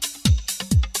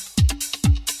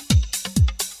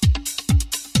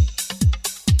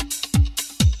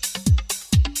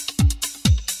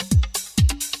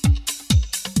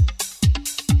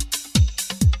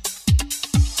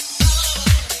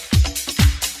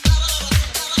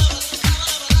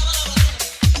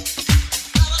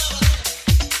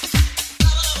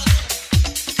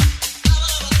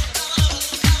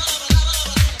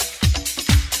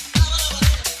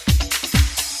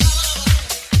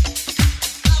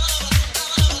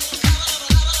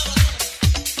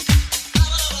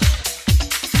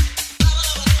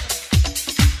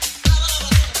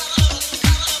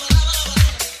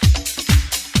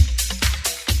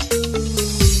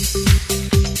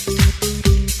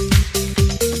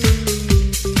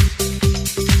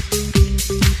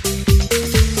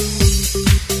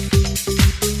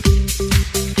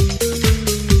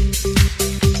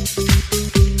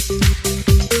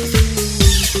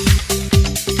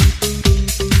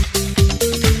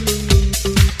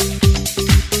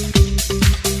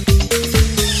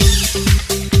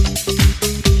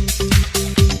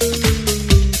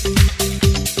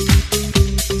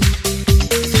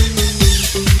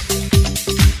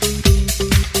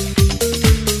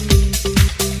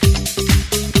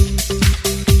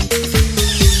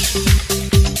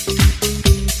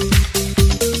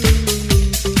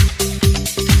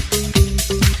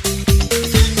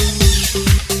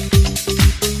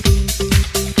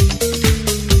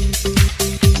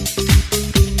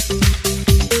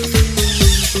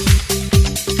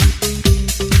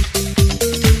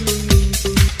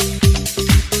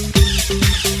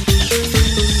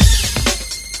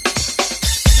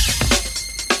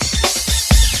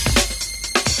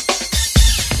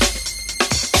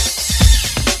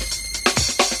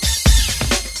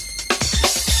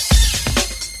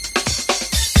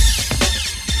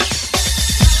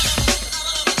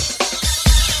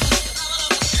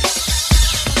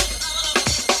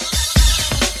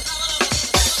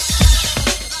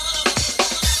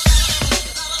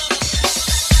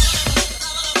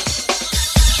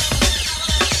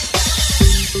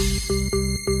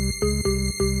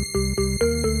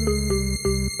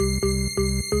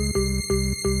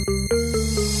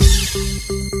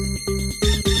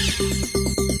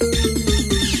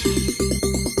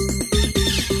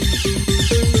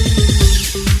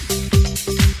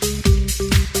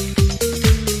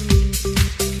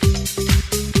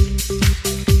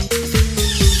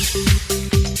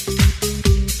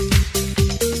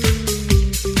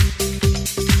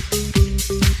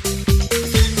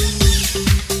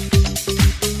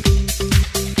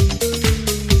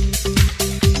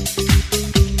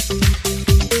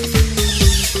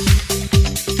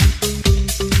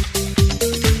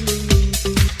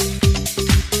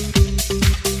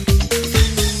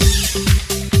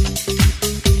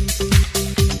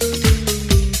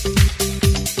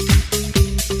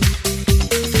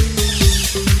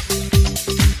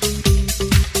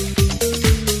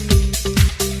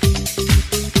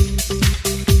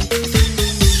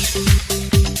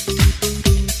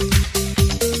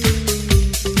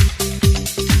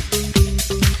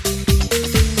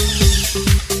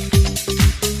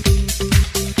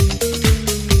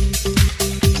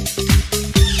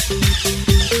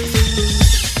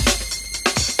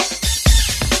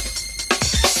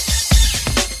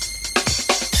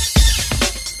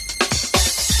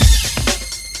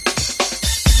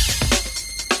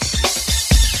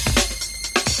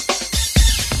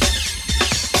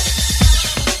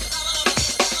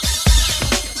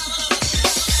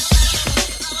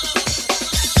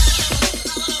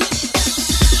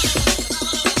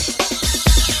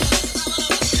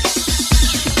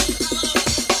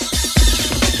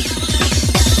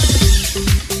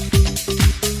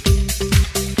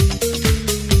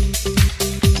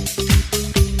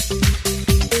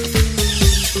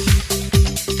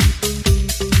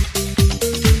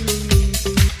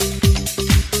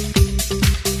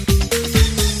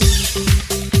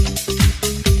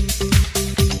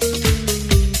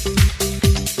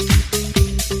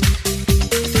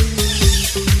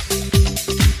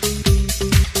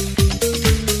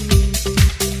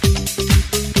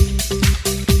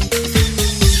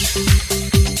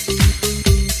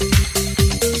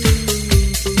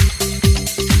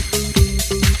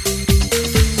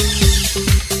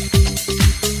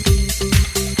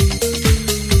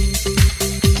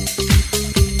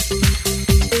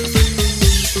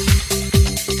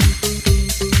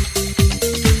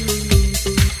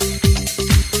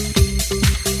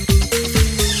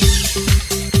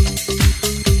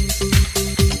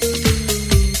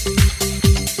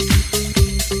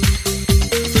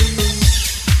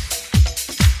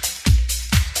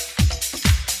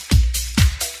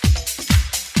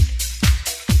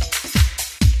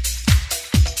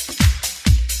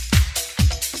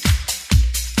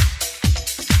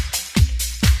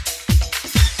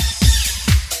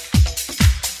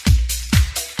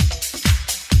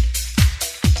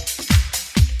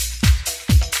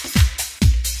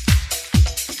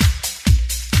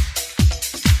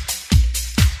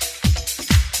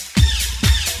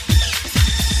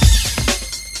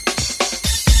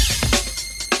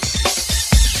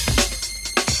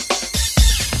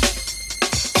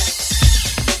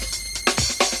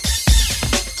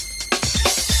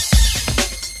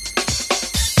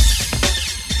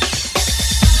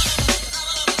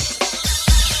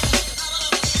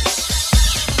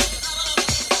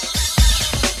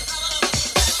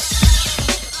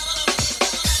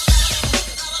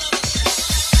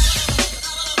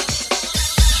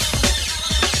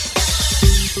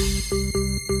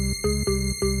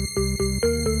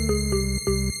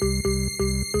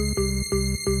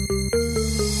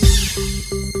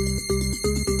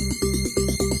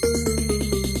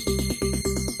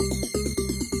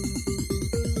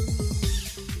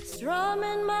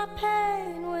 strumming my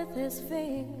pain with his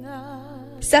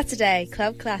fingers, Saturday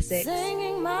Club Classics.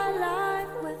 singing my life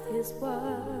with his words,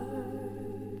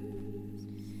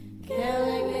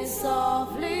 killing me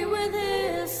softly with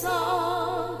his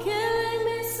song, killing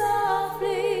me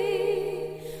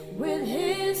softly with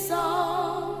his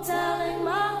song, telling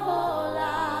my whole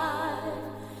life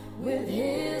with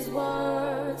his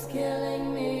words,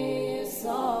 killing me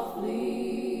softly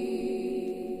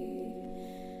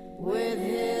with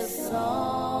his song.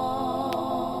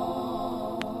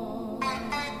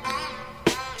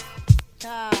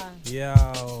 Yo,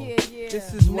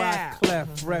 this is why Clef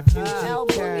Refugee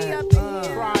Cat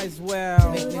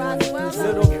Criswell,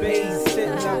 little bass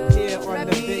sitting up here on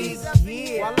the bass.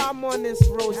 While I'm on this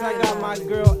road, I got my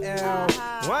girl L.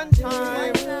 One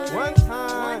time.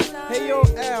 Hey yo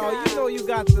L, you know you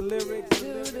got the lyrics.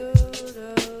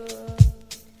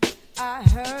 I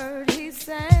heard he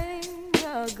sang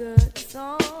a good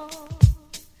song.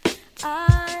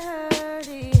 I heard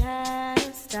he had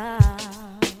a style.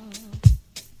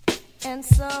 And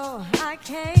so I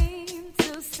came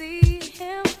to see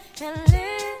him and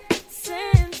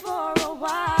listen for a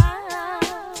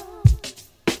while.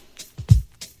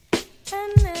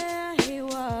 And there he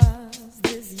was,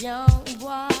 this young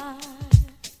boy,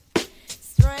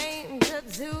 stranger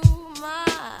to my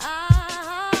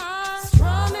eyes,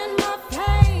 strumming my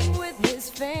pain with his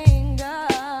fingers,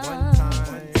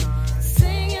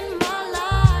 singing my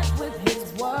life with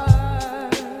his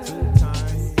words,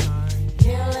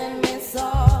 killing me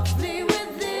softly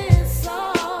with this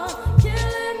song,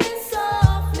 killing me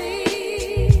softly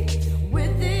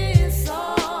with this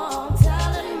song,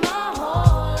 telling my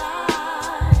whole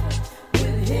life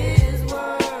with his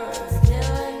words,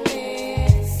 killing me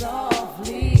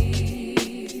softly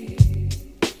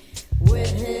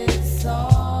with his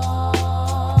song.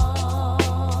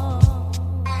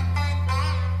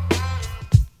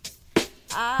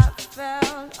 I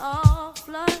felt all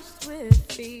flushed with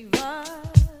fever,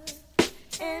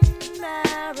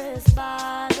 embarrassed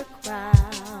by the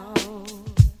crowd.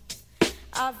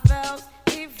 I felt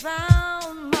he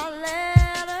found my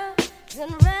letters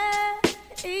and read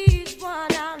each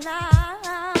one out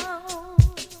loud.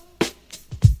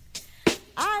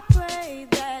 I prayed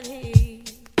that he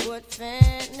would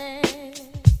finish,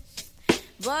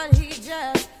 but he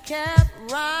just kept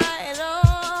right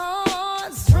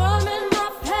on, strumming my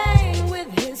pain with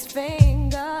his fingers,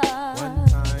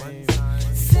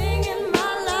 singing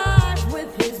my life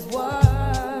with his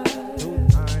words,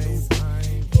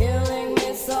 killing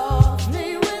me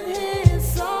softly with his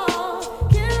song,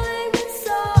 killing me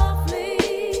softly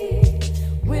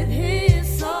with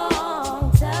his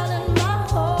song, telling my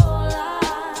whole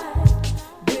life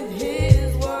with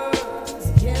his words,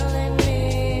 killing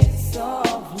me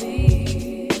softly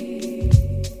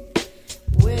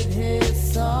with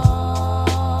his song.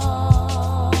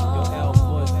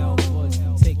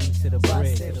 Take me to the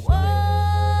bridge.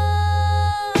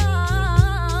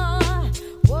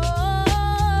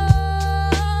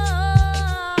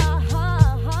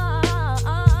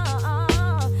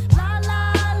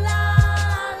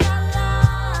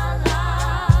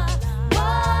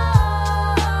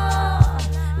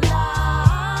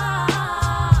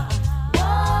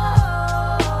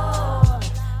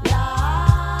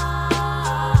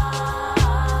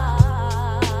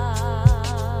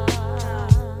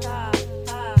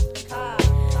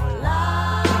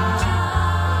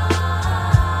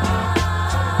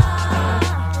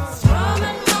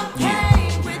 Strumming my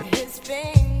pain with his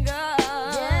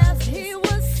fingers. Yes, he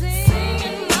was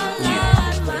singing my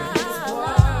life with his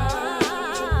words,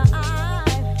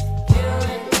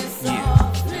 killing me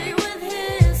softly with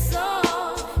his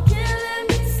song, killing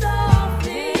me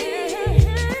softly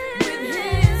with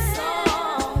his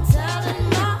song, telling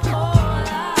my whole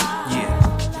life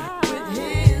with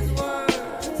his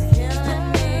words, killing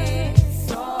me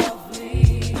softly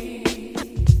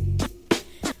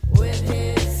with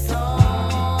his song.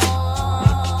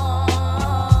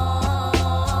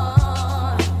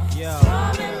 Yo,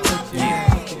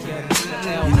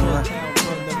 You know what?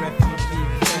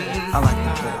 I like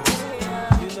the best.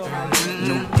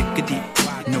 No diggity,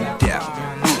 no doubt.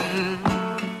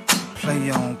 Play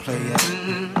on, play it.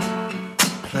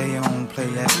 Play on, play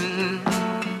it.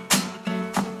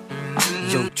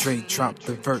 Yo, Dre, drop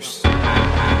the verse.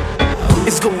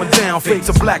 It's going down, fade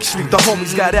to Black Street. The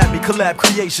homies got at me, collab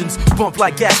creations. Bump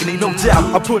like agony, no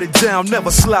doubt. I put it down, never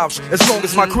slouch. As long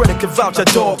as my credit can vouch, a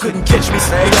dog couldn't catch me.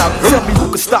 Stay out. Tell me who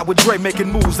could stop with Dre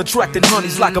making moves, attracting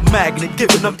honeys like a magnet,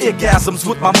 giving them orgasms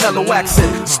with my mellow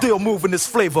accent. Still moving this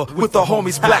flavor with the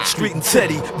homies Black Street and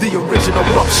Teddy, the original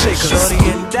rough shakers. Shutting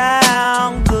it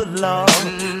down, good lord.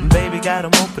 Baby got got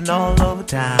them open all over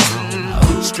town.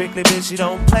 Strictly bitch, you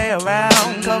don't play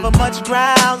around. Cover much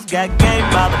grounds, got game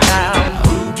by the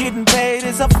pound. Getting paid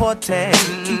is a forte,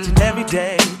 each and every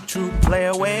day. True play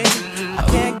away. I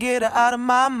can't get her out of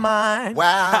my mind.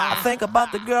 Wow. I think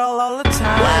about the girl all the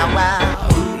time. Wow, wow.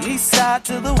 East side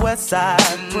to the west side,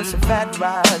 pushing fat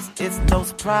rides, it's no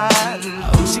surprise.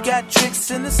 She got tricks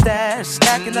in the stash,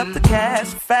 stacking up the cash,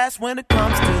 fast when it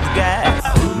comes to the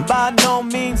gas. By no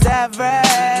means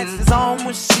average, it's on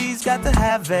when she's got to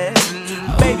have it.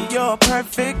 Baby, you're a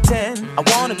perfect 10, I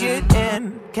wanna get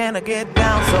in, can I get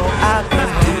down so I can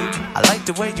win? I like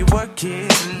the way you work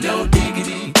it, no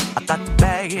diggity, I got to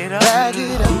bag it up. Bag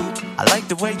it up. I like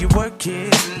the way you work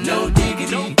it, no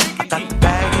diggity, I got to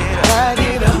bag it up. Bag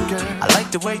it up, girl. I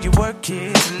like the way you work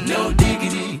it, no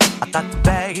diggity, I got to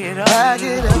bag it up. Bag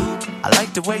it up. I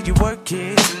like the way you work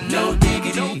it, no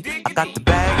diggity, I got to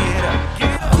bag it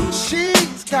up.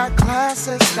 She's got class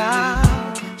and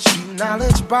style, she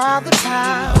knowledge by the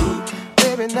pound.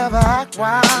 Baby never act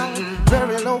wild,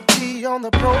 very low key on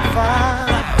the profile.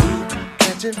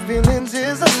 Catching feelings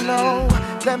is a no.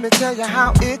 Let me tell you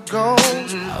how it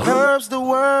goes. Curves the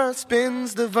word,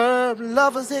 spins the verb.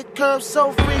 Lovers hit curves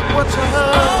so freak what you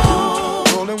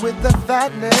heard. Rolling with the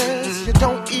fatness, you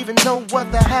don't even know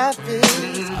what the half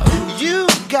is. You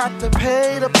got to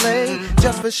pay to play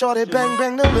just for shorty bang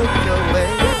bang to look your way.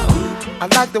 I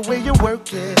like the way you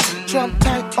work it, trump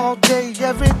tight all day,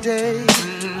 every day.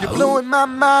 You're blowing my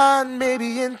mind,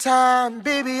 maybe in time,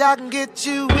 baby, I can get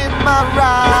you in my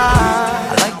ride.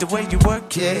 I like the way you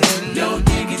work it, no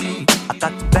diggity, I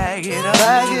got to bag it up.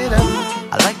 Bag it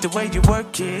up. I like the way you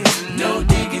work it, no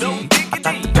diggity, I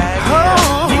got to bag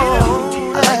it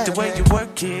up. I like the way you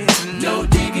work it, no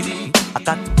diggity, I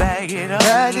got to bag it up.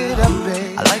 Bag it up,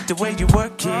 babe. I like the way you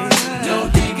work it, no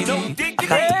diggity, I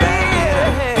got to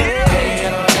bag it up.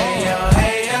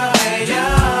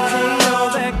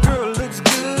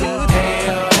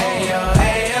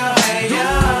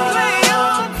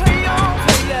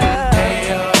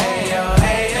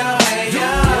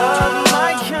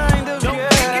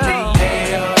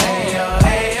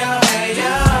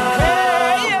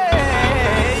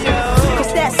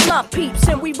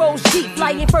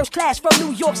 Flying first class from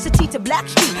New York City to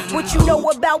Blackstreet. What you know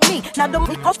about me? Now don't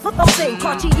thing.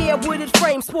 Cartier wooded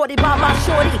frame sported by my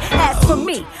shorty. As for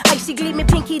me, icy gleaming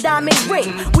pinky diamond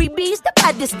ring. We bees the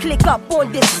baddest click up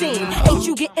on this scene. Ain't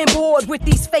you getting bored with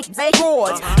these fake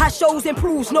broads? How shows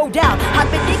improves, no doubt. I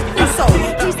predict you so.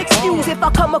 Please excuse if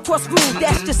I come across rude.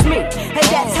 That's just me, and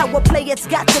that's how a player's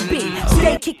got to be.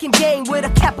 Stay kicking game with a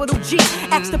capital G.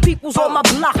 Ask the peoples on my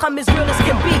block, I'm as real as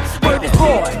can be. Word is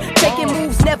born. Taking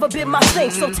moves never been my thing.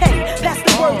 So Teddy, pass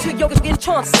the word to your skin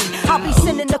Chauncey. I'll be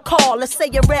sending a call, let's say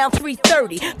around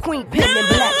 3:30. Queen Pen and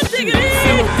Black Sheep.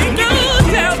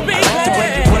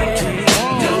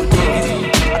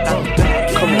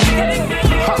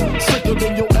 Sicker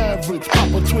than your average. Pop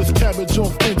a twist cabbage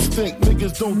off instinct.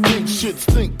 Niggas don't think shit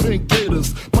stink. Pink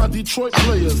Gators, my Detroit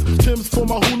players. Tim's for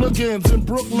my hooligans in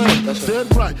Brooklyn.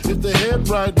 Dead right, if the head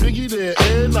right, Biggie there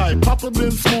every night. Papa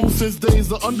been smooth since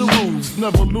days of under rules.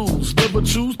 Never lose, never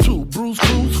choose to. Bruce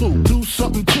Cruz who? Do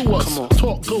something to us.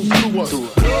 Talk go through us.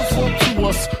 Girls want to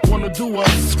us, wanna do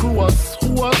us. Screw us,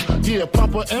 who us? Yeah,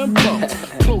 Papa and Pump.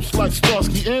 Close like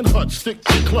Starsky and Hutch. Stick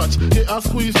to clutch. Yeah, I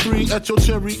squeeze 3 at your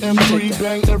cherry M3.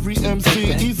 Bang every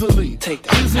MC easily.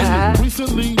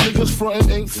 Recently, niggas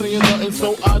frontin' ain't saying nothing,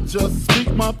 so I just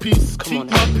speak my peace, keep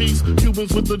my peace.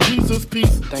 Cubans with the Jesus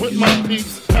peace, with my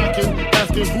peace. Packing,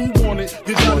 asking who want it.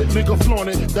 You got it, nigga, flaunt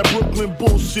it. That Brooklyn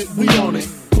bullshit, we on it.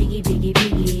 Biggie, biggie,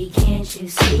 biggie, can't you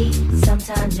see?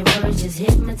 Sometimes your words just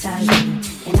hypnotize me.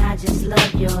 And I just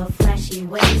love your flashy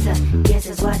ways. I guess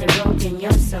that's why they're broken,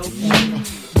 you're so fake.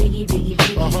 Biggie, biggie,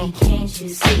 biggie, can't you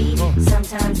see?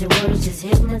 Sometimes your words just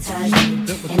hypnotize me.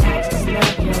 And I just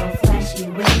love your flashy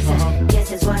ways. I guess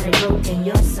that's why they're broken,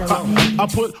 you're so fake. I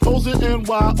put hoes in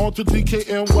NY onto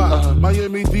DKNY.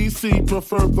 Miami, DC,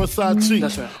 prefer Versace.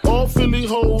 That's right. All Philly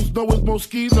hoes know it's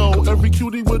Moschino. Every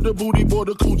cutie with the booty, boy,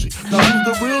 the coochie. Now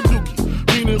who's the real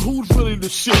dookie? Meaning who's really the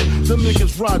shit? Them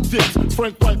niggas ride dicks.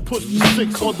 Frank White push the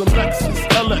 6 on the Lexus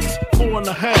LX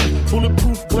 4.5.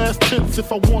 Bulletproof glass tints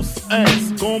if I want some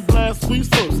ass. Gon' blast we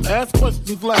first, ask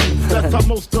questions last. That's how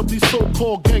most of these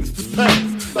so-called gangsters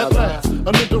pass. At last,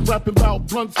 a nigga rapping about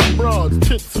blunts and broads,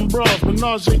 tits and bras,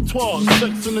 menage a trois,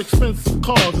 sex and expensive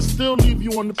cars, and still leave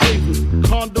you on the pavement.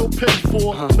 Condo paid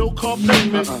for, no car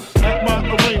payment. At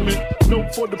my arraignment,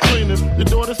 note for the plaintiff. Your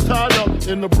daughter's tied up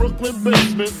in the Brooklyn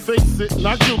basement. Face it,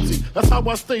 not guilty. That's how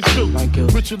I stay filthy.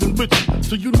 Richer than richer,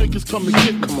 so you niggas come and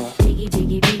get me. Come on. Biggie,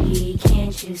 biggie, biggie,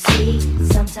 can't you see?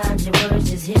 Sometimes your words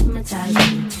just hypnotize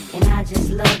me. And I just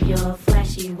love your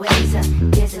flashy ways.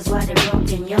 This is why they're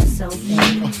broken, you're so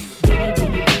fake.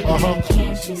 Baby,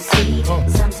 can't you see?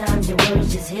 Sometimes your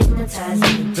words just hypnotize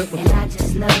me. And I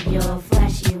just love your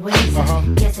flashy ways.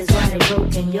 Guess it's why they're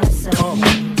broken, you're so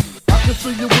fake. I can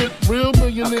see you with real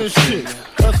millionaire shit.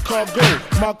 That's cargo,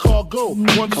 my cargo,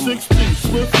 160,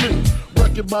 swiftly.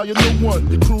 Wrecking by your new one.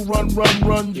 Your crew run,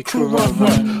 your crew run.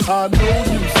 I know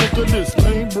you sick of this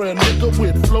lame brand nigga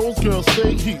with flows, girl,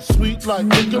 stay heat, sweet like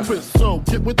licorice. So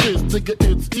get with this, nigga,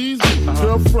 it's easy.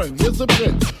 Girlfriend, here's a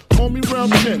bitch. Call me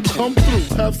round 10, come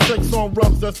through, have sex on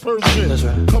rubs, that's Persian.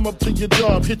 Right. Come up to your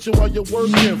job, hit you while you're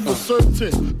working, for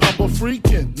certain. I'm a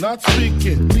freaking, not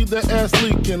speaking. Leave that ass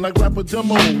leaking like rapper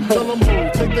demo. Tell them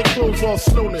who, take their clothes off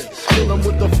slowly. Kill them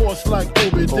with the force like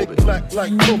Obi. Dick black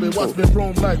like Kobe, watch me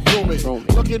roam like Romy.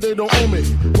 Lucky they don't owe me.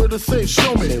 Where to say,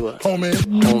 show me, homie.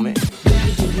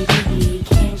 Baby,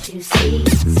 can't you see?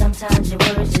 Sometimes your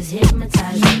words just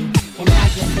hypnotize me. And I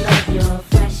just love your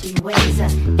flashy ways.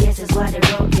 Guess it's why they're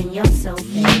broken, you're so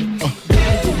fake.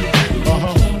 Baby,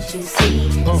 can't you see?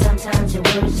 Sometimes your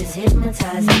words just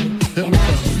hypnotize me. And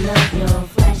I just love your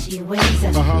flashy ways.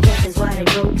 Guess it's why they're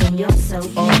broken, you're so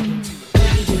fake.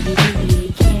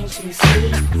 Baby, can't you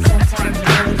see? Sometimes your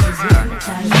words just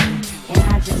hypnotize me. And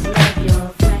I just love your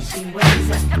flashy ways.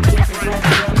 Guess it's why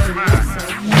they're broken, you're so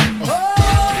fake.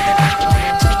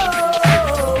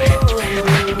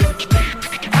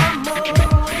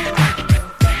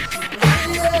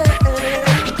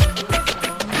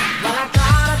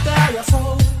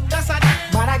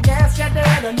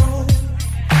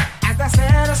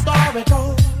 Story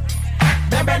goes.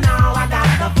 Baby, now I got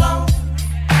the flow.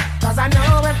 Cause I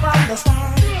know it from the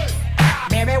start.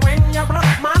 Baby, when you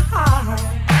broke my heart,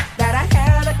 that I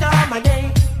had to come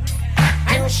again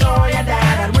and show you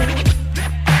that I'd win.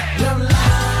 You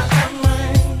lied to me.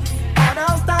 All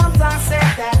those times I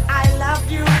said that I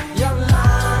loved you. You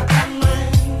lied to me.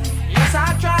 Yes, I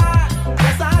tried.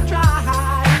 Yes, I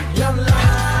tried. You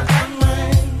lied to me.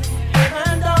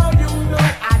 Even though you know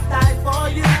I'd die for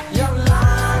you. You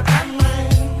lied to me.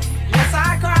 Yes, I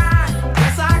cried.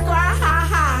 Yes, I cried.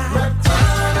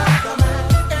 Return of the man.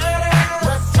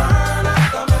 Return of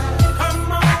the man.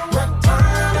 Come on.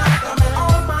 Return of the man.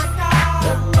 Oh my God.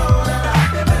 You know that I've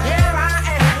been there. Here I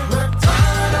am.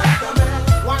 Return of the man.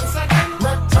 Once again.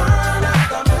 Return of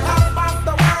the man. Top of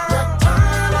the world.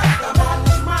 Return of the man.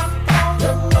 Watch my phone.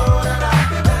 You know that I've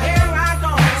been there. Here I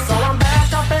go. So I'm back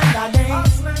up in the game.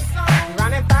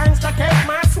 Running things to kick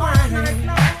my swine.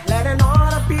 Letting all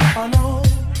the people know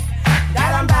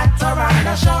that I'm back to run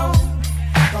the show.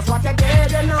 Cause what you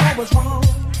did, you know was wrong.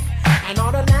 And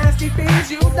all the nasty things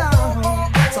you done.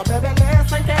 So baby,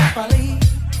 listen carefully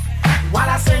while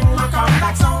I sing my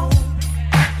comeback song.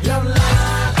 You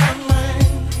lied to me.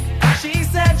 She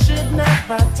said she'd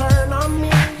never turn on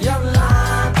me. You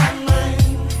lied to me.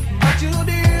 But you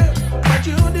did, but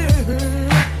you did.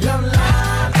 You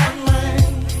lied to me.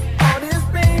 All this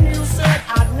pain you said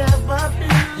I'd never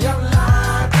feel. You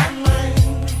lied to me.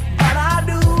 But I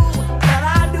do.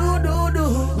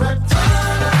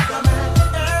 Return of the man.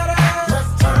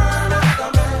 Return of the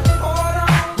man. Hold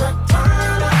on.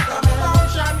 Return of the man.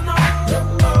 Don't you know? You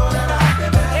know that I've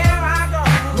been there. Here I go.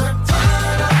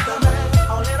 Return of the man.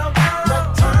 A little girl.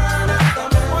 Return of the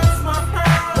man. Once more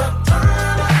pearl.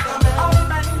 Return of the man. Up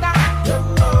and down. You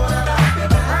know that I've been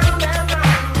there. Round and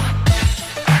round.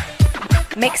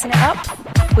 Mixing it up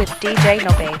with DJ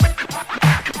Nobby.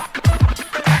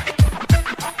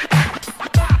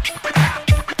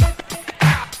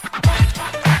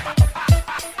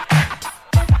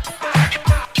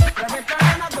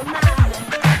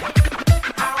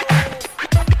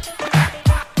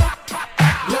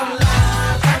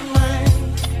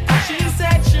 She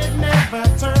said she'd never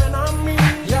turn on me.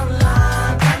 You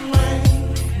lied to me.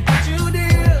 But you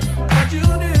did.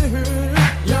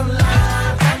 You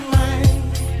lied to me.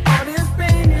 All this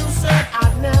pain you said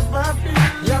I'd never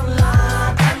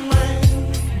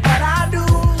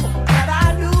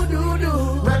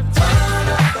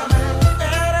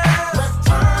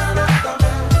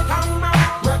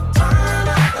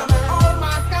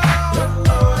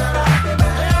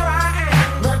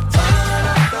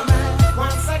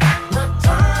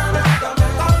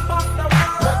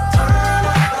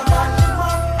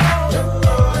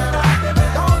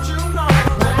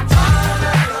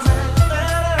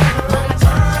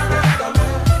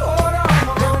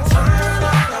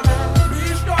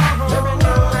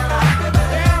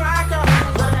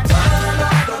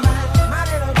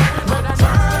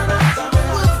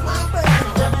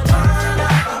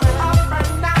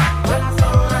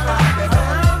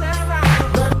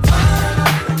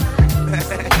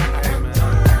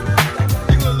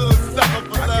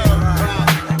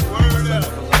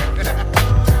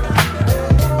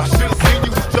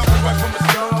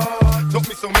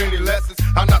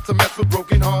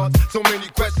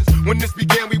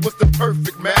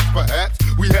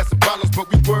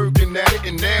looking at it,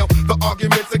 and now the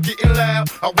arguments are getting loud.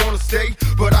 I wanna stay,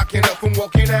 but I can't help from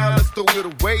walking out. Let's throw it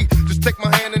away. Just take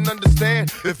my hand and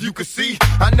understand. If you could see,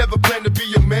 I never planned to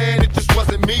be a man. It just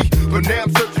wasn't me. But now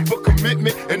I'm searching for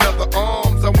commitment and other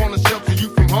arms. I wanna shelter you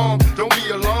from harm. Don't be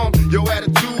alarmed. Your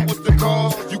attitude was the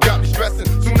cause. You got me stressing.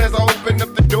 Soon as I open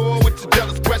up the door with your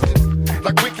jealous questions,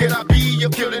 like where can I be? You're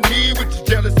killing me with your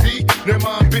jealousy. Now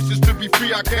my ambitions to be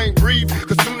free, I can't breathe.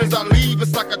 Cause soon as I leave,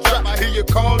 it's like a trap. I hear you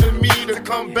calling me to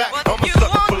come back. I'm a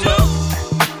sucker for love.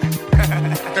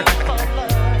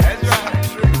 That's right,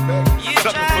 true, man.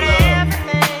 Sucker for love.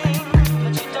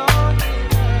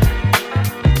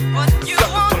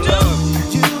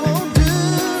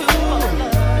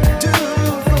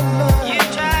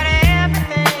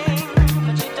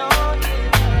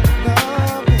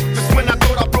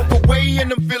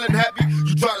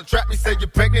 Trap me, say you're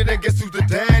pregnant, and guess who's the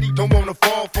daddy? Don't wanna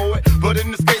fall for it, but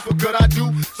in this case, what could I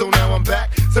do? So now I'm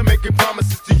back to making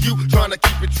promises to you, trying to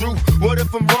keep it true. What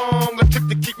if I'm wrong? A trick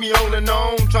to keep me on and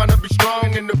on, trying to be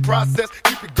strong in the process,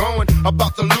 keep it going.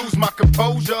 About to lose my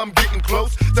composure, I'm getting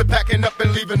close to packing up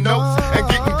and leaving notes and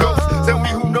getting ghosts. Tell me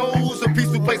who knows a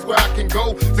peaceful place where I can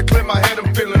go to clear my head.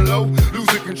 I'm feeling low,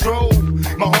 losing control.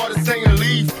 My heart is saying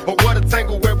leave, or what a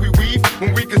tangle where we weave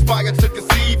when we conspire to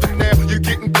conceive. And now you're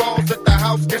getting calls at the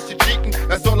house, guess you're cheating.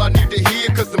 That's all I need to hear,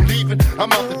 cause I'm leaving.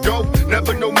 I'm out the door,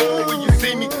 never no more when you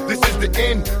see me. This is the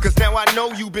end, cause now I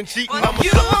know you've been cheating. I'm a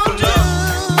sucker for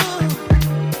love.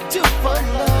 Do for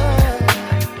love.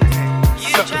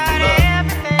 You tried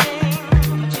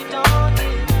everything, but you don't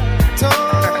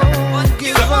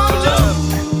give up.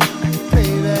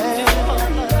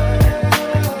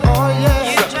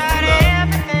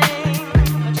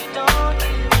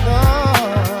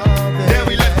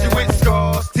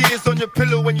 Your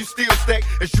pillow when you still stay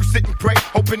as you sit and pray,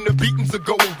 hoping the beatings will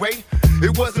go away.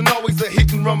 It wasn't always a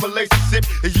hit and run relationship.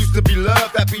 It used to be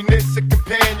love, happiness, and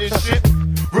companionship.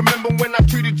 Remember when I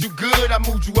treated you good? I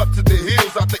moved you up to the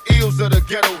hills, out the ills of the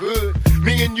ghetto hood.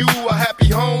 Me and you a happy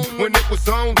home when it was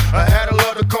on. I had a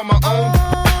love to call my own.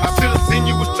 I should have seen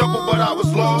you was trouble, but I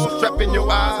was lost. Trapped in your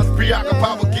eyes,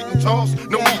 preoccupied with getting tossed.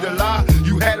 No need to lie,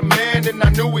 you had a man and I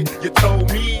knew it. You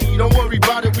told me, don't worry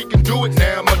about it, we can do it.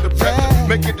 Now I'm under pressure,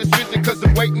 make a decision cause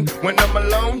I'm waiting. When I'm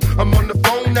alone, I'm on the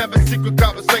phone having secret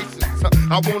conversations.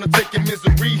 I wanna take your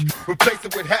misery, replace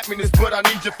it with happiness, but I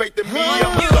need your faith in me.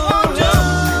 I'm a sucker for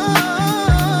love.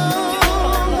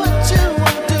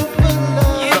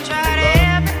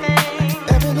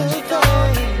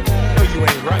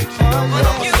 Right, I'm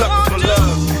a sucker for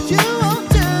love. You won't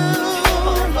do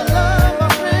for love, my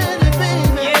pretty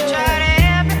baby. You tried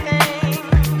everything,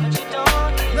 but you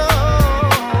don't know.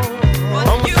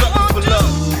 I'm a sucker for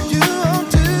love. You won't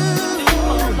do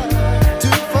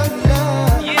for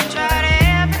love. You tried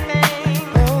everything,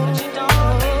 but you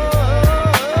don't know.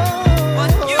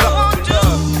 You won't do.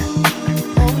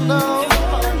 Oh no,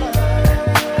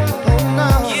 oh no.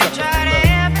 You tried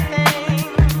everything,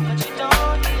 but you don't.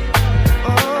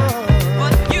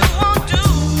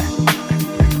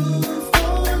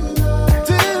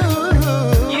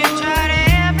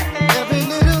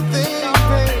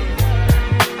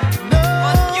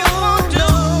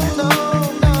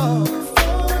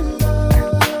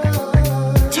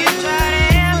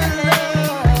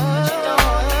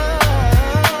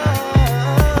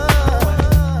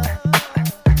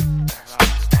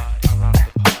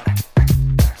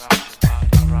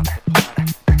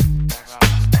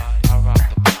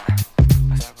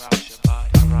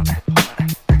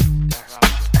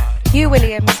 Hugh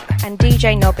Williams and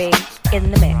DJ Nobby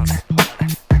in the mix.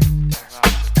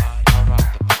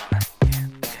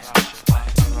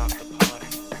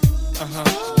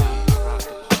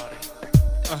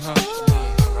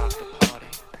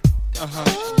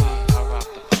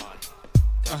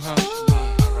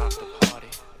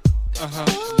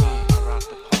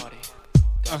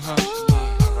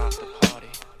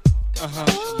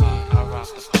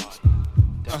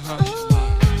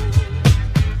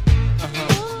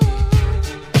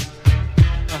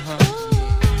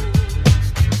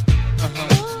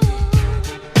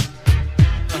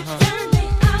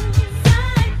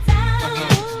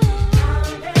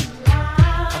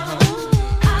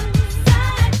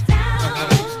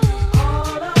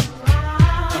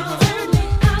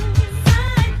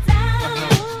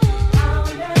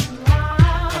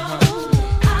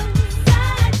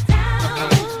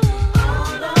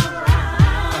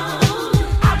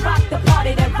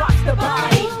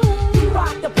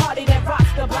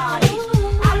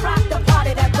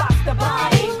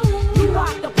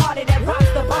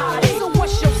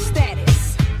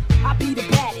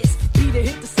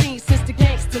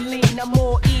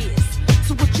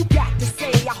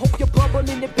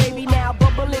 me now,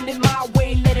 bubbling in my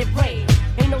way, let it rain.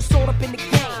 Ain't no salt up in the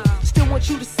game, still want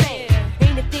you the same.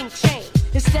 Ain't a thing changed,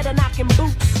 instead of knocking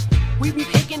boots, we be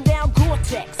kicking down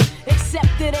Gore-Tex.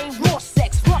 Except it ain't raw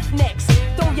sex, roughnecks.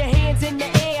 Throw your hands in the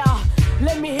air,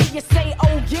 let me hear you say,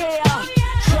 oh yeah.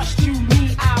 Trust you,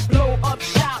 me, I blow up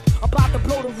shop. About to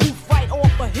blow the roof right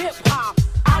off of hip-hop.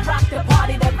 I rock the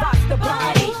party that rocks the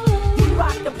body. You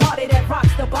rock the party that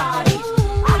rocks the body.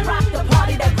 I rock the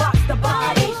party that rocks the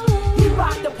body. You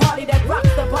rock the party that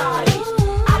rocks the body.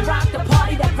 I rock the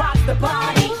party that rocks the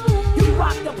body. You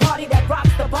rock the party that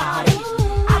rocks the body.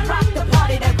 I rock the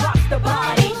party that rocks the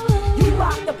body. You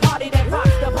rock the party that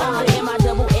rocks the body.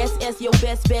 M-I-double-S-S, your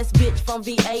best bitch from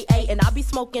VAA. And I be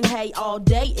smoking hay all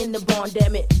day in the barn,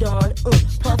 damn it, darn.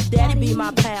 Puff Daddy be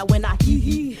my pal when I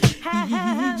hee.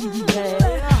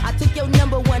 I took your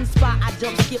number one spot, I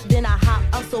jump, skip, then I hop.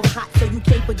 I'm so hot, so you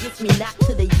can't forget me not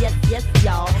to the yes, yes,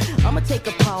 y'all. I'ma take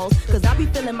a pause, cause I be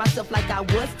feeling myself like I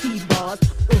was T-Bars.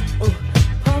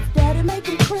 Puff Daddy make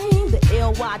him cream, the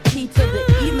L-Y-T to the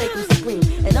E make him scream.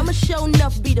 And I'ma show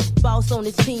enough be the boss on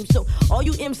this team. So all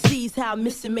you MCs, how I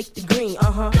miss it, make the green.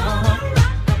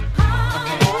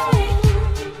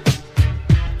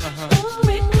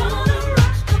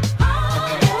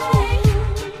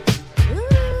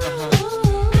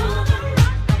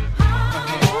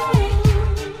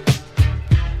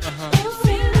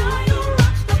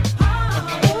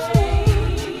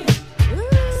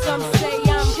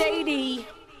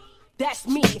 That's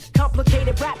me,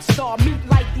 complicated rap star, meet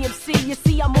like the MC. You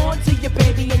see, I'm on to you,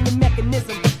 baby, and the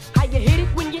mechanism. How you hit it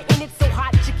when you're in it so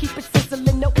hot, you keep it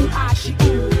sizzling, the ooh-ah, she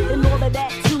ooh. And all of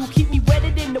that, too, keep me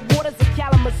wetted in the waters of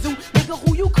Kalamazoo. Nigga,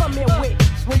 who you come in with?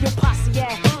 Where your posse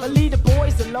at? Or leave the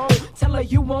boys alone, tell her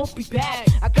you won't be back.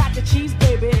 I got the cheese,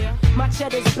 baby, my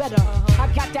cheddar's better. I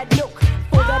got that milk,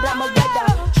 for that I'm a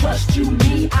redder. Trust you,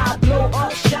 me, I blow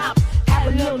up shop.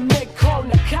 Have a little nigga calling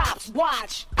the cops,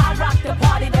 watch. I rock the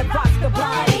party that rocks the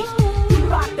body. You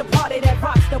rock the party that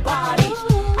rocks the body.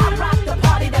 I rock the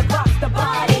party that rocks the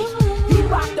body. You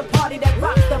rock the party that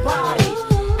rocks the body.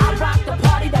 I rock the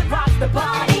party that rocks the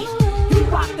body. You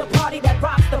rock the party that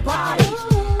rocks the body.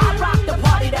 I rock the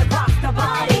party that rocks the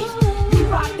body. You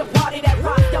rock the party that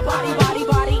rocks the body, body,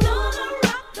 body. Gonna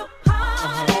rock the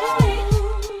party.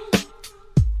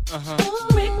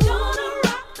 We're gonna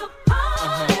rock the party.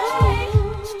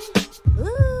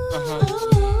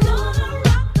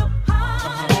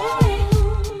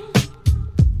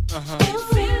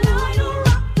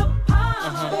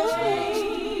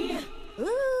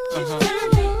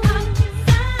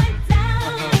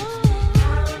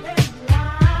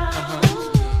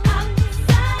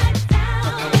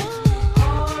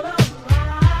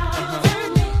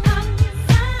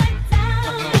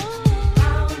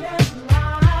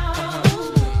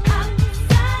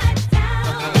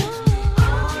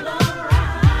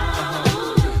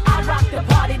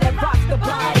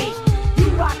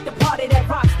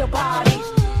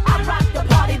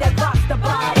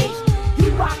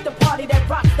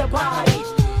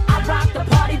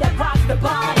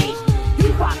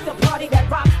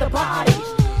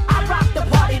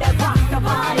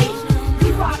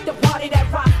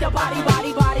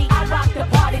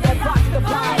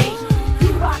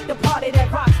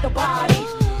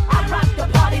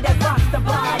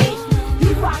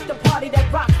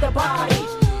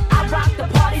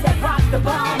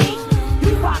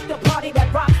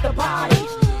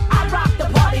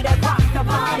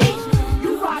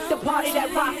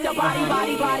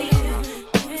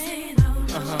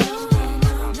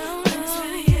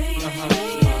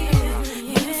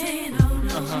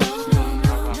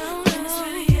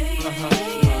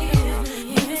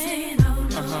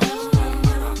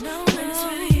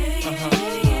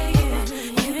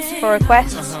 For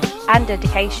requests and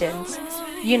dedications,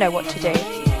 you know what to do.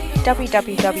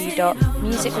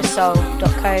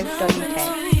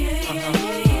 www.musicwithsoul.co.uk.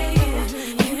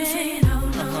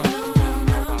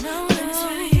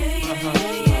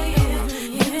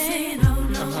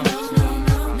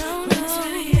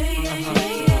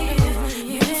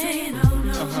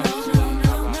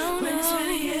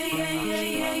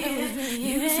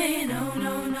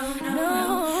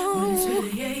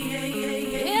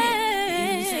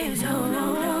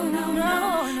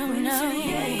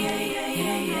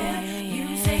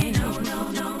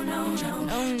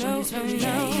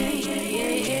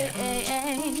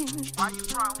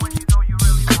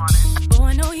 Oh,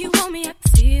 I know you want me, I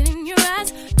can see it in your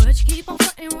eyes. But you keep on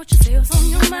fronting, what you say what's on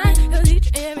your mind. Cause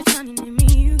every time you need me,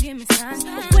 you give me signs.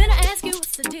 But when I ask you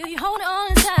what's the deal, you hold it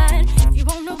on inside. If you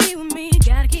wanna be with me, you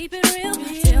gotta keep it real.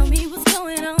 Tell me what's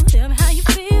going on, tell me how you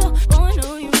feel. Oh, I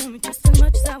know you want me just as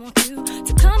much as I want you.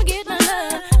 So come get my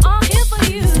love, all here for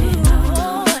you.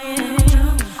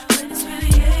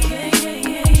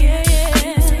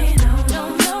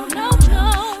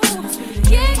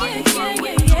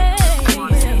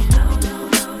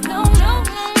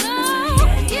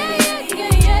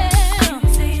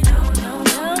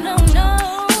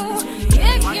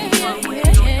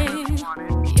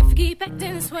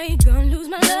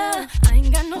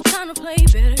 wanna play,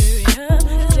 better hurry up.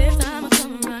 It's every time I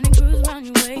come around and cruise around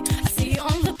your way. I see you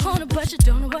on the corner, but you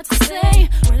don't know what to say.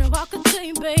 When I walk up to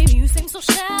you, baby, you seem so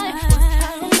shy. What's the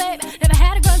problem, baby? Never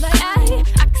had a girl like I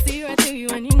can see right through you,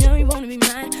 and you know you wanna be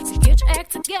mine. So get your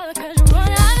act together, cause you're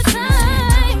running out of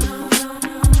time.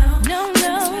 No,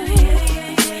 no.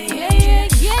 Yeah, yeah,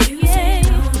 yeah, yeah.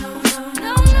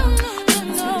 No, no, no, no,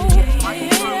 no.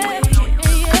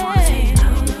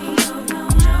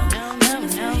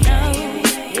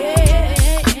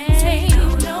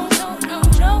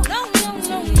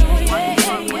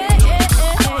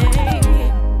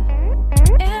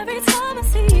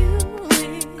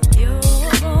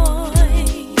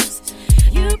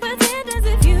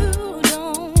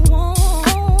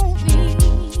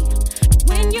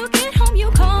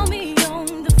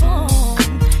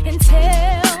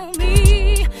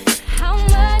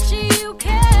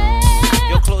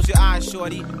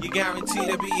 You guarantee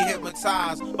to be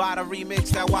hypnotized by the remix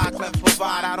that Wyclef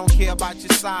provide. I don't care about your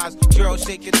size. Girl,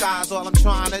 shake your thighs. All I'm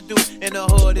trying to do in the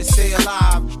hood is stay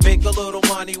alive. Make a little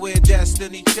money with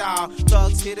Destiny Child.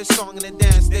 Thugs hear the song and the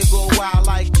dance. They go wild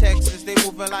like Texas. They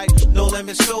moving like No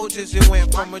Limit Soldiers. It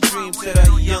went from a dream to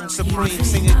the young supreme.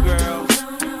 Sing it, girl.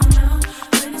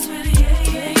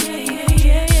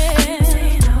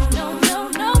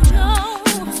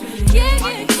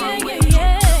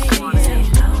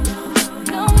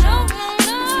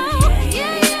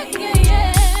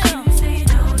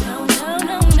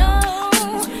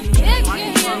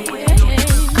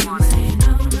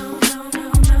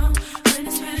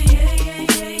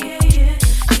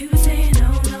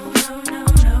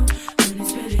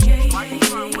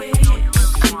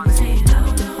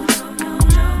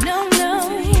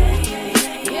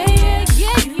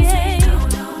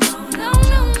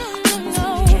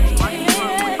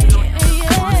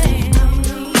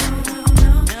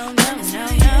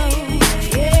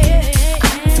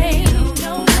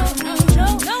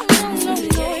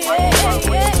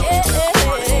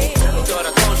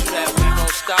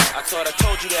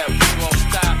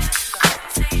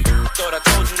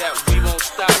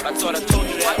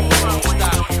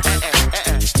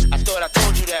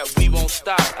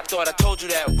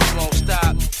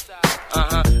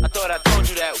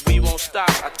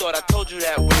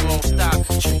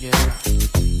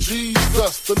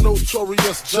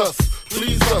 Just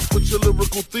please us with your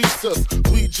lyrical thesis.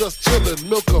 We just chillin',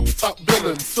 milk 'em, top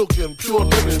billin', silkin', pure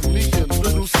linen, me and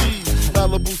little C's,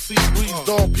 Malibu sea breeze,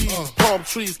 dawn peas, palm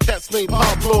trees, cats named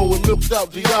Pablo and milked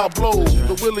out Diablo.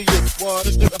 The williest,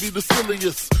 this nigga be the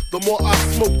silliest. The more I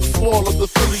smoke, the smaller the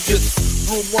silliest.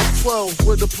 Room 112,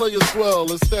 where the players dwell,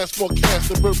 and stash more cash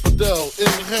than Bert Fidel.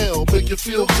 Inhale, make you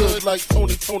feel good like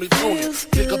Tony.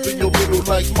 Kick up in your middle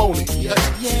like Moni. Yeah.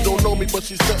 She don't know me, but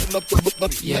she's setting up the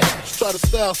money. Yeah. She try to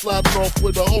style sliding off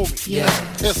with a homie. Yeah.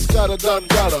 Escada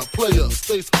Dangada, player,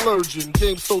 stay splurging.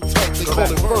 Game so tight, they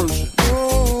call it version.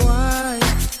 Oh, I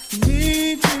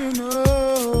need to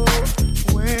know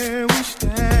where we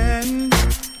stand.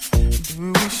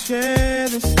 Do we share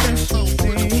the special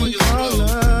thing called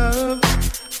love?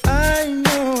 I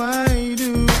know I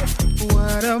do.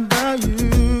 What about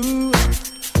you?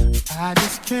 I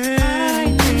just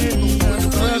can't get enough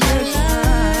of this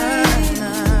line.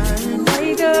 Where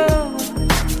you go?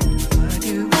 What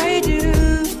do I do?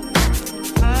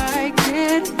 I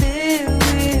can't live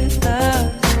without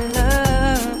your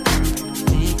love.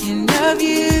 Thinking of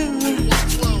you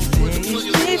makes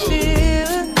me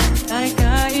feel like I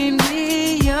am the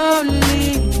only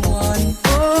one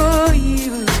for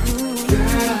you.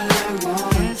 Girl, I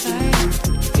want to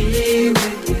be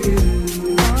with you.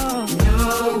 No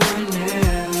one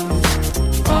else,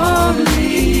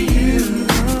 only you.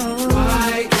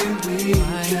 Why can't we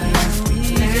just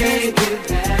make it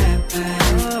happen?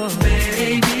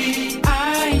 Baby, I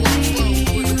need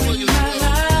you in my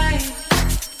life.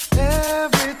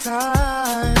 Every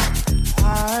time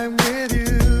I'm with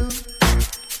you,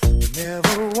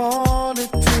 never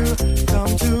wanted to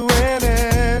come to an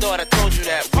end. Thought I told you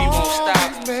that we won't stop.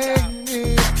 Always make me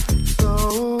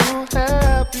so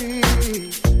happy.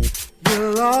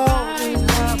 You'll always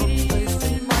have a place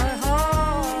in my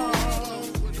heart.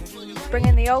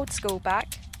 Bringing the old school back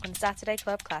on Saturday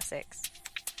Club Classics.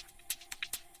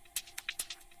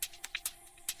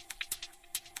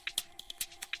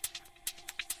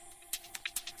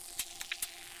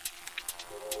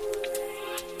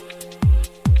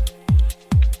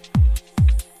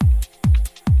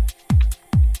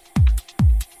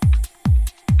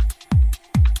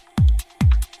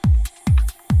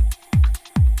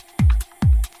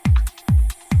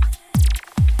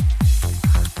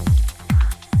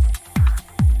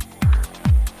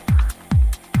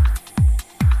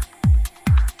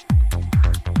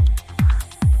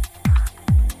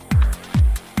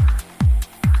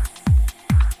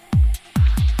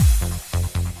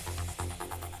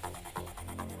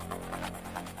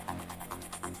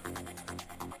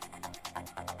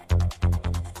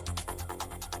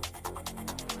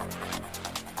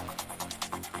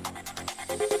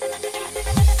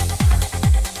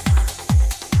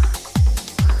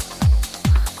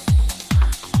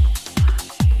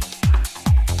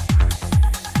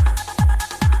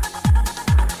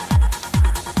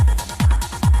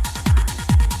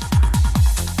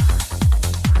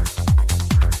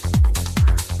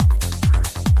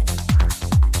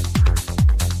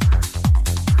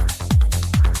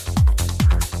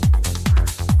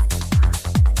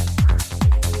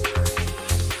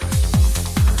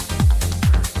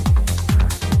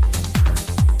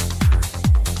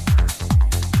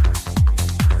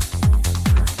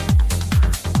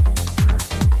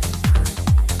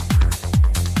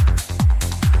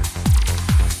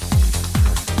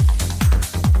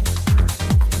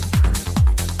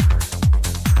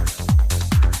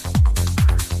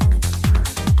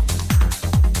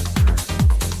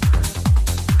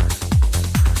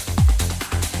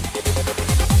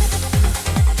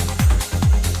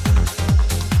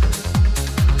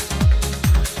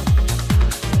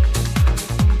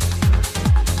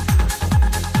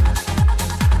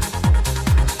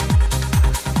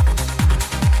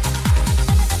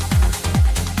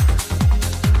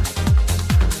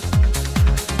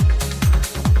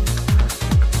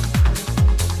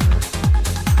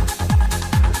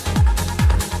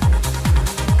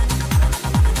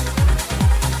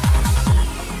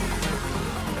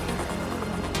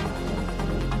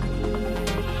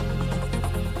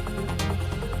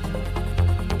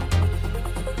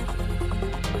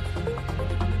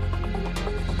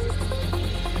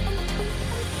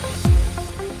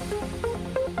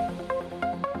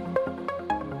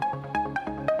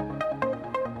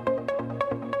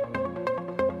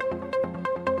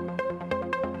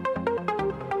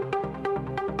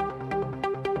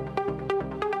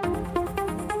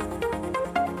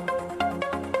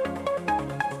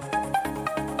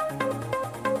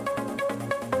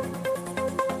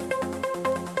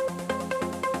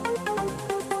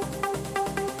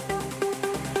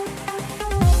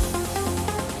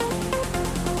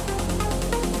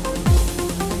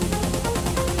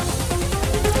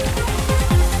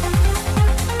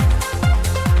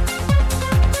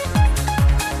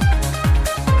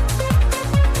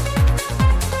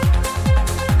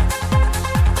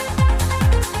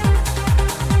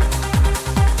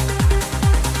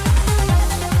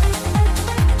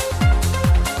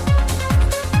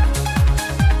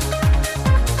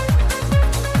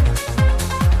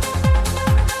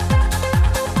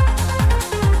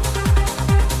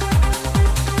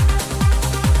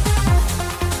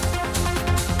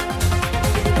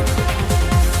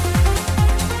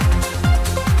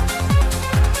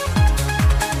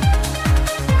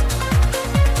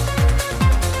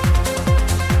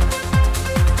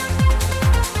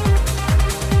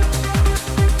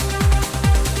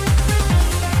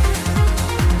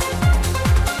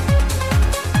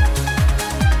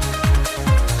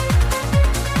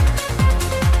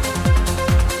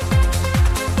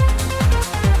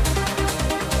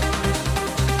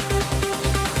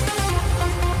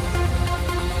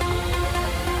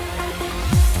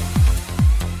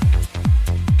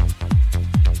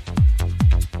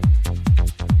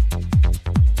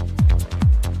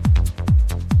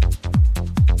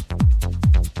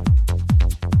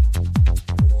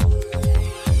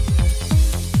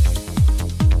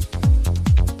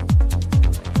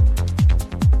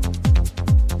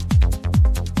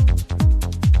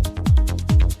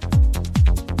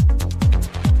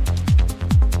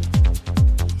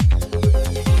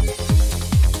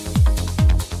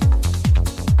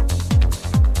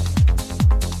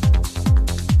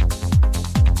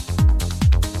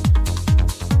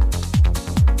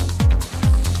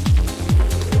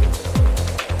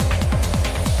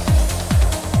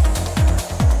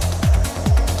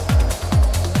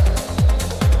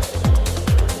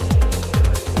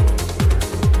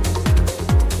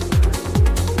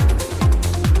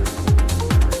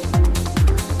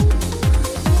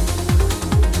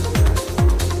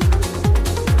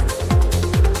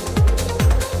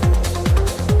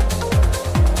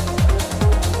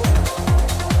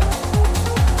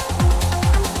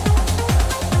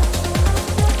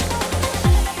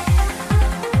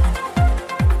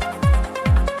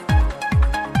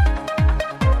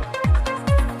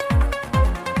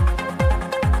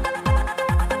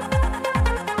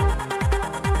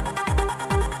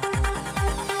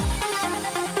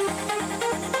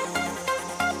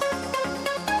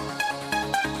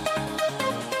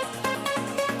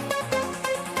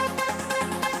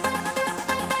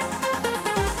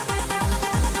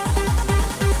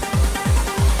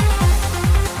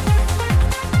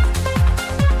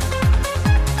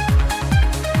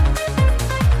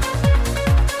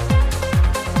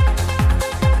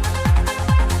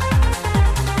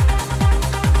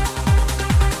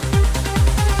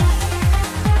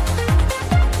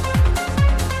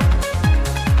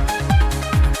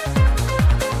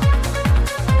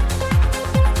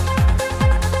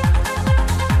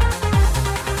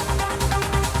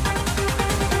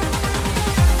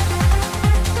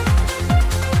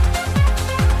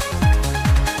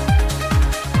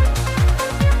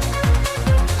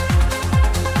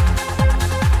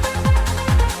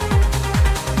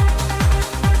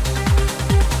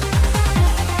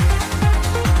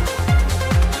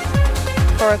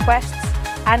 For requests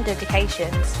and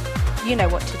dedications, you know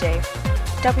what to do.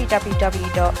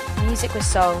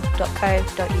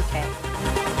 www.musicwithsoul.co.uk.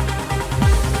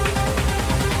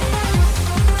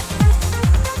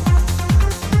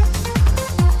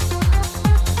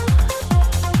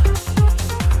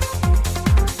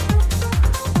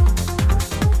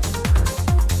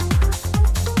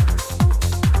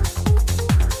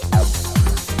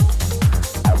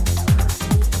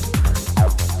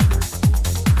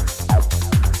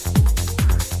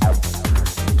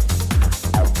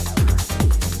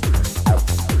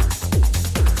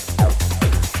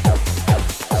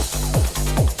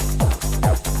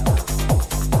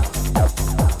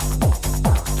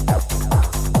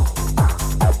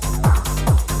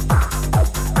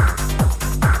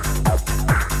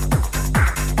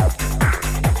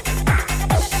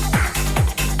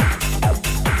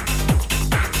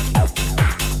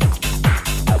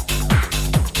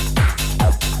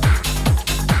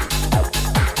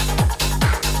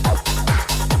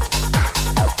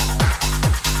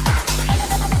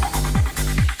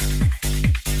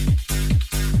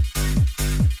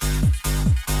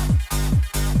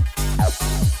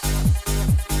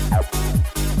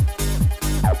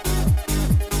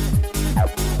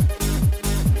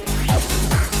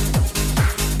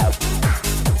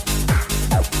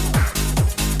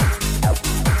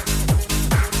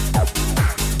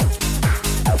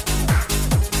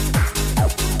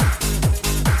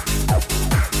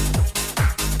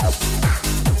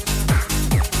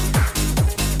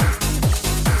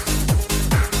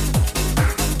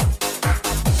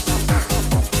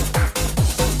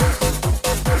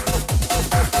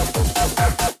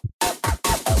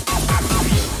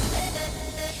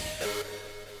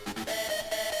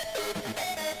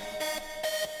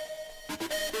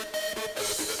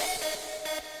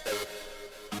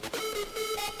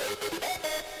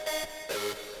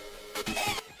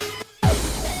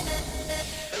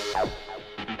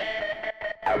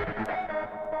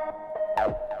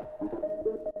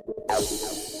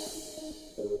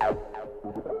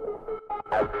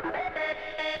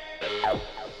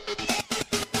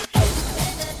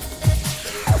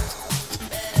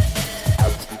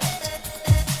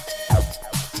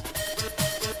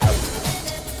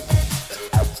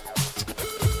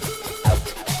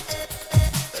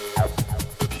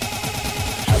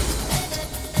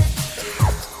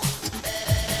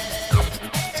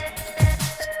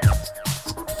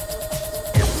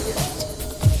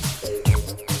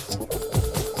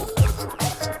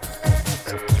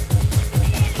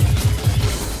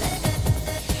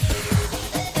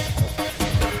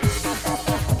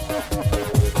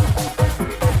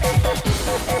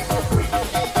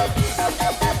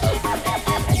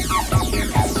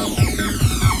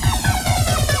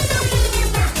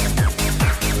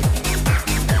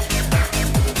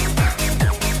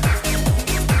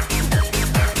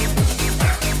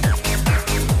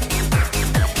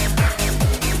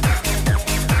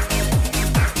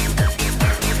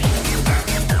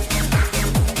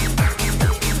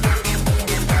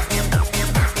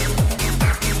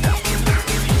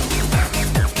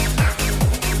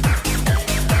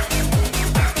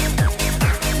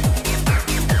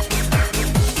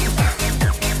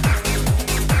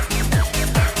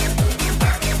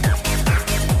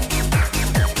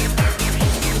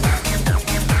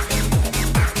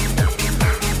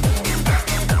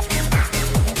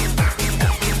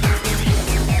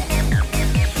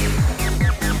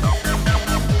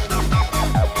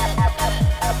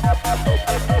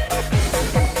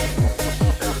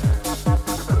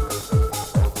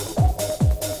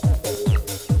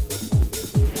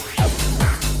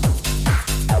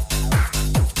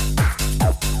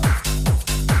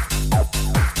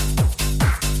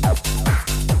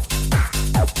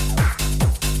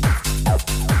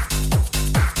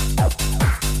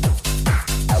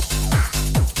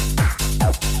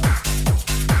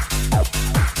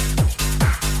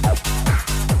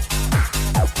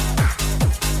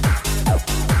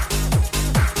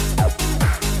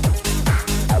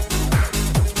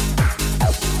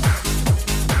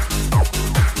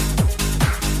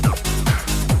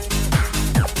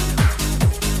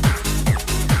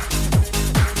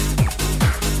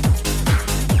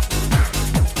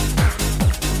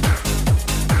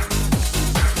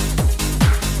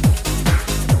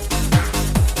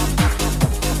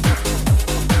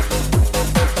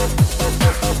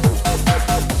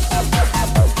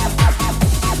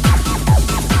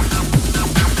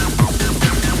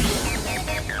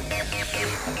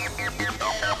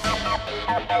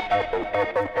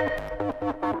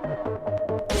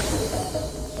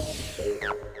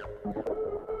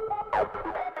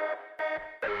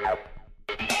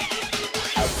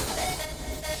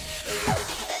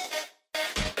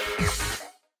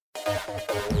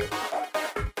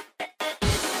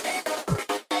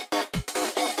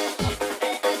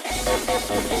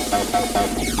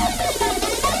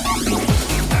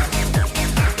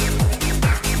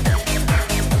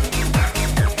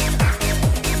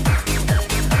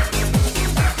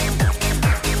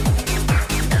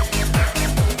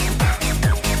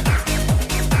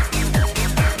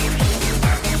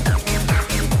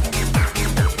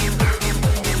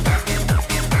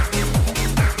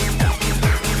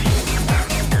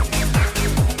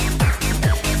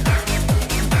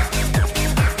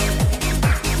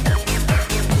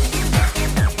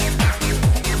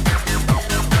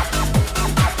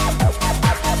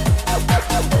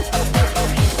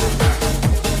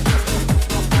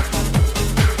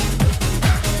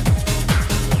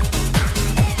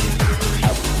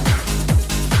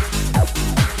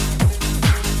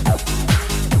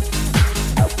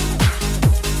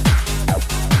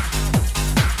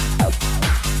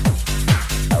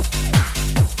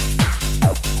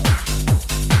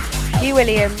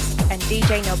 Williams and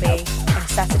DJ Nobby on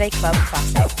Saturday Club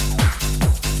Classic.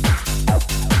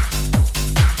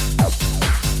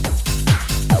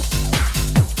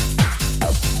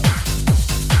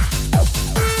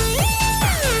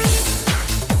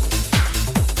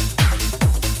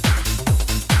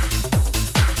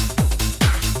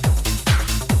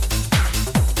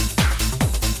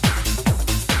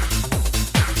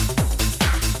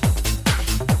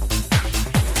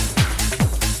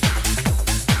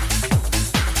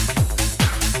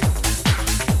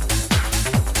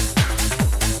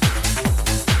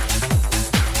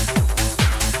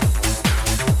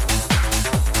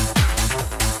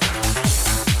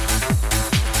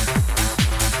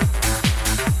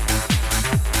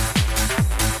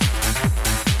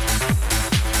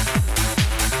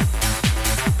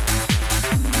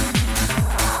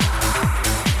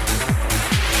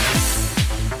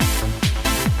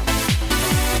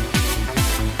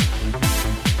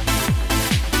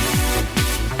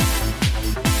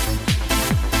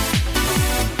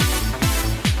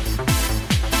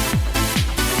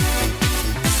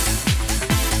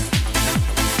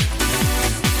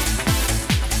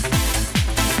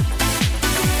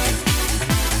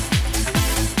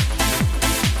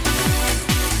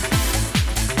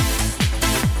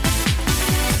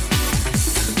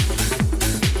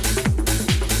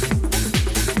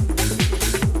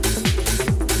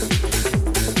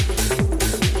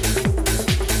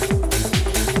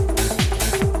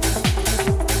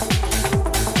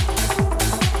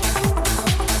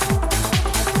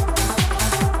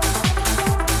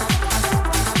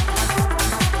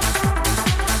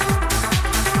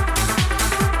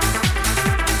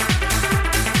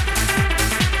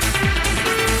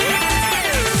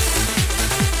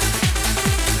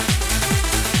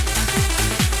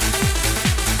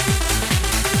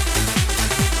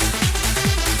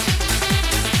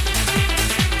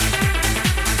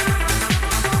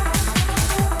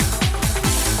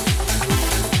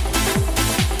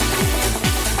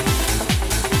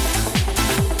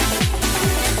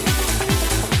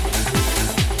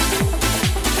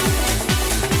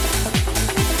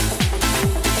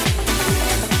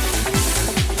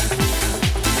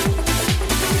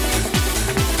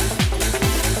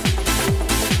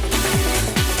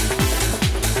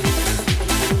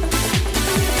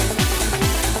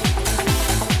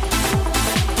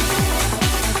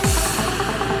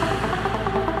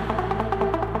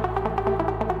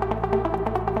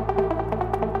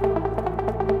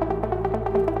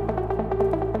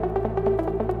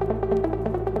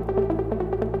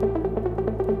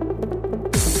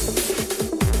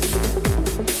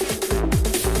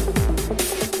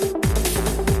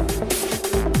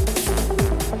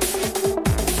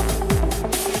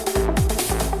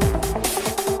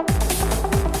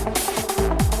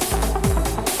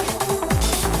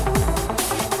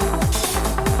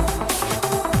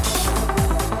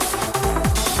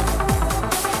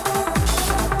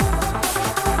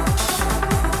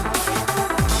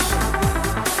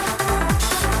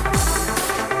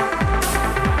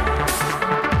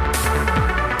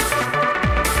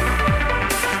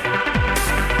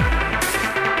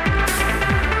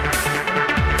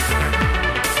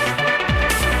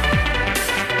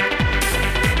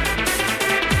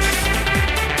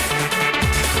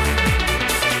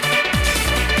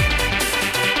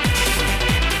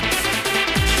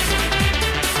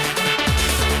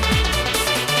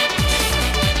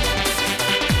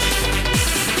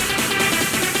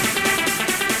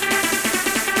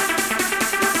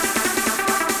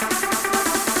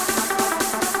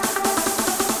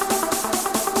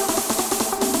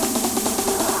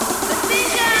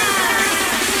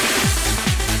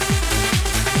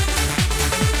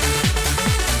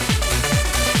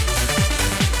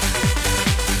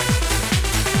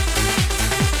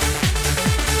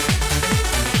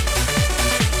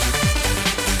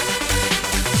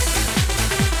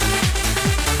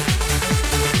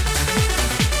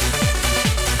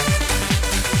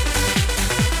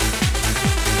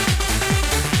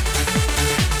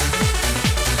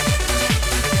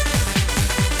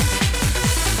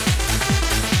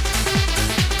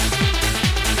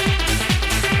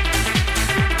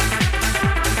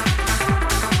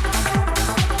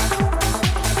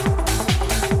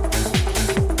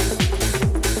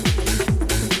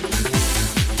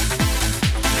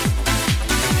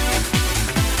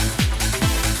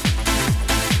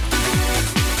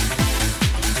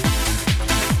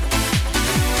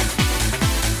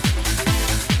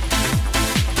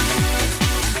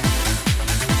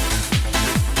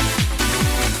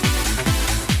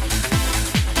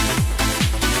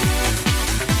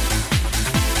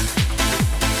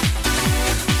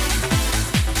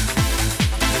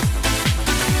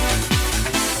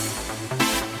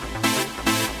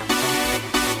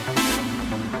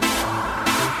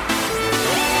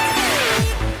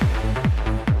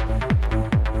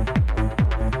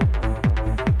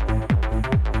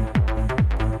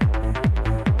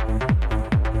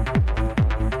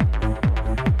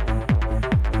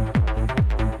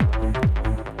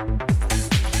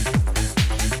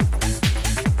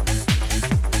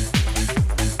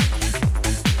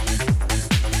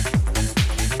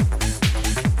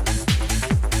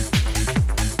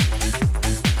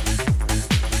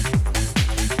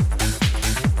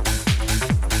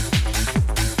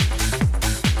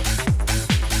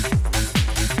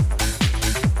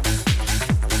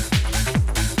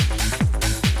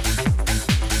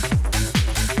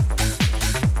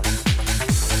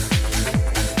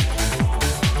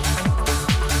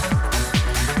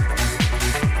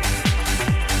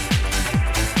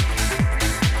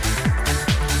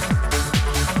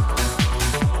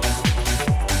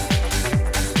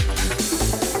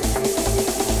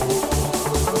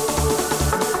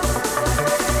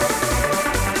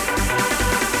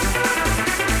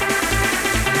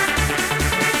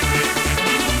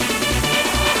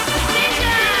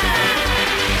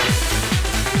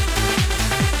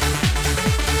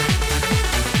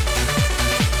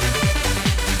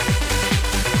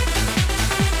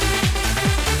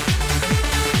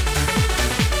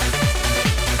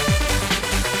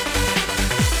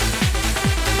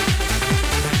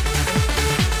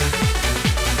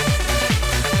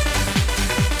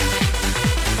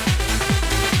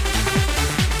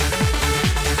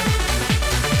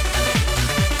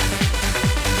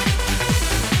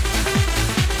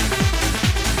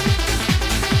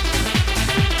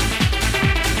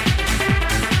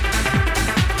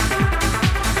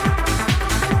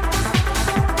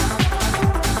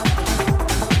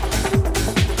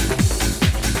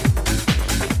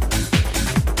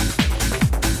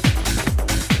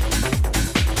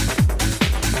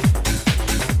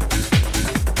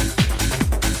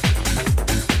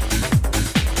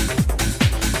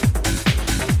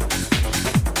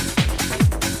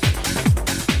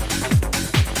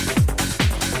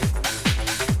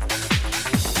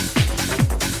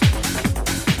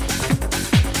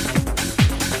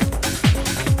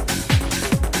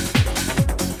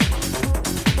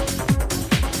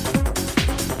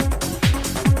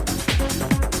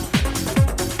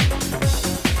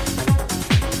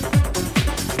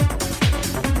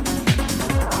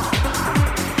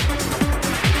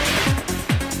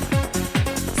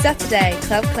 Saturday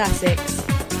Club Classics.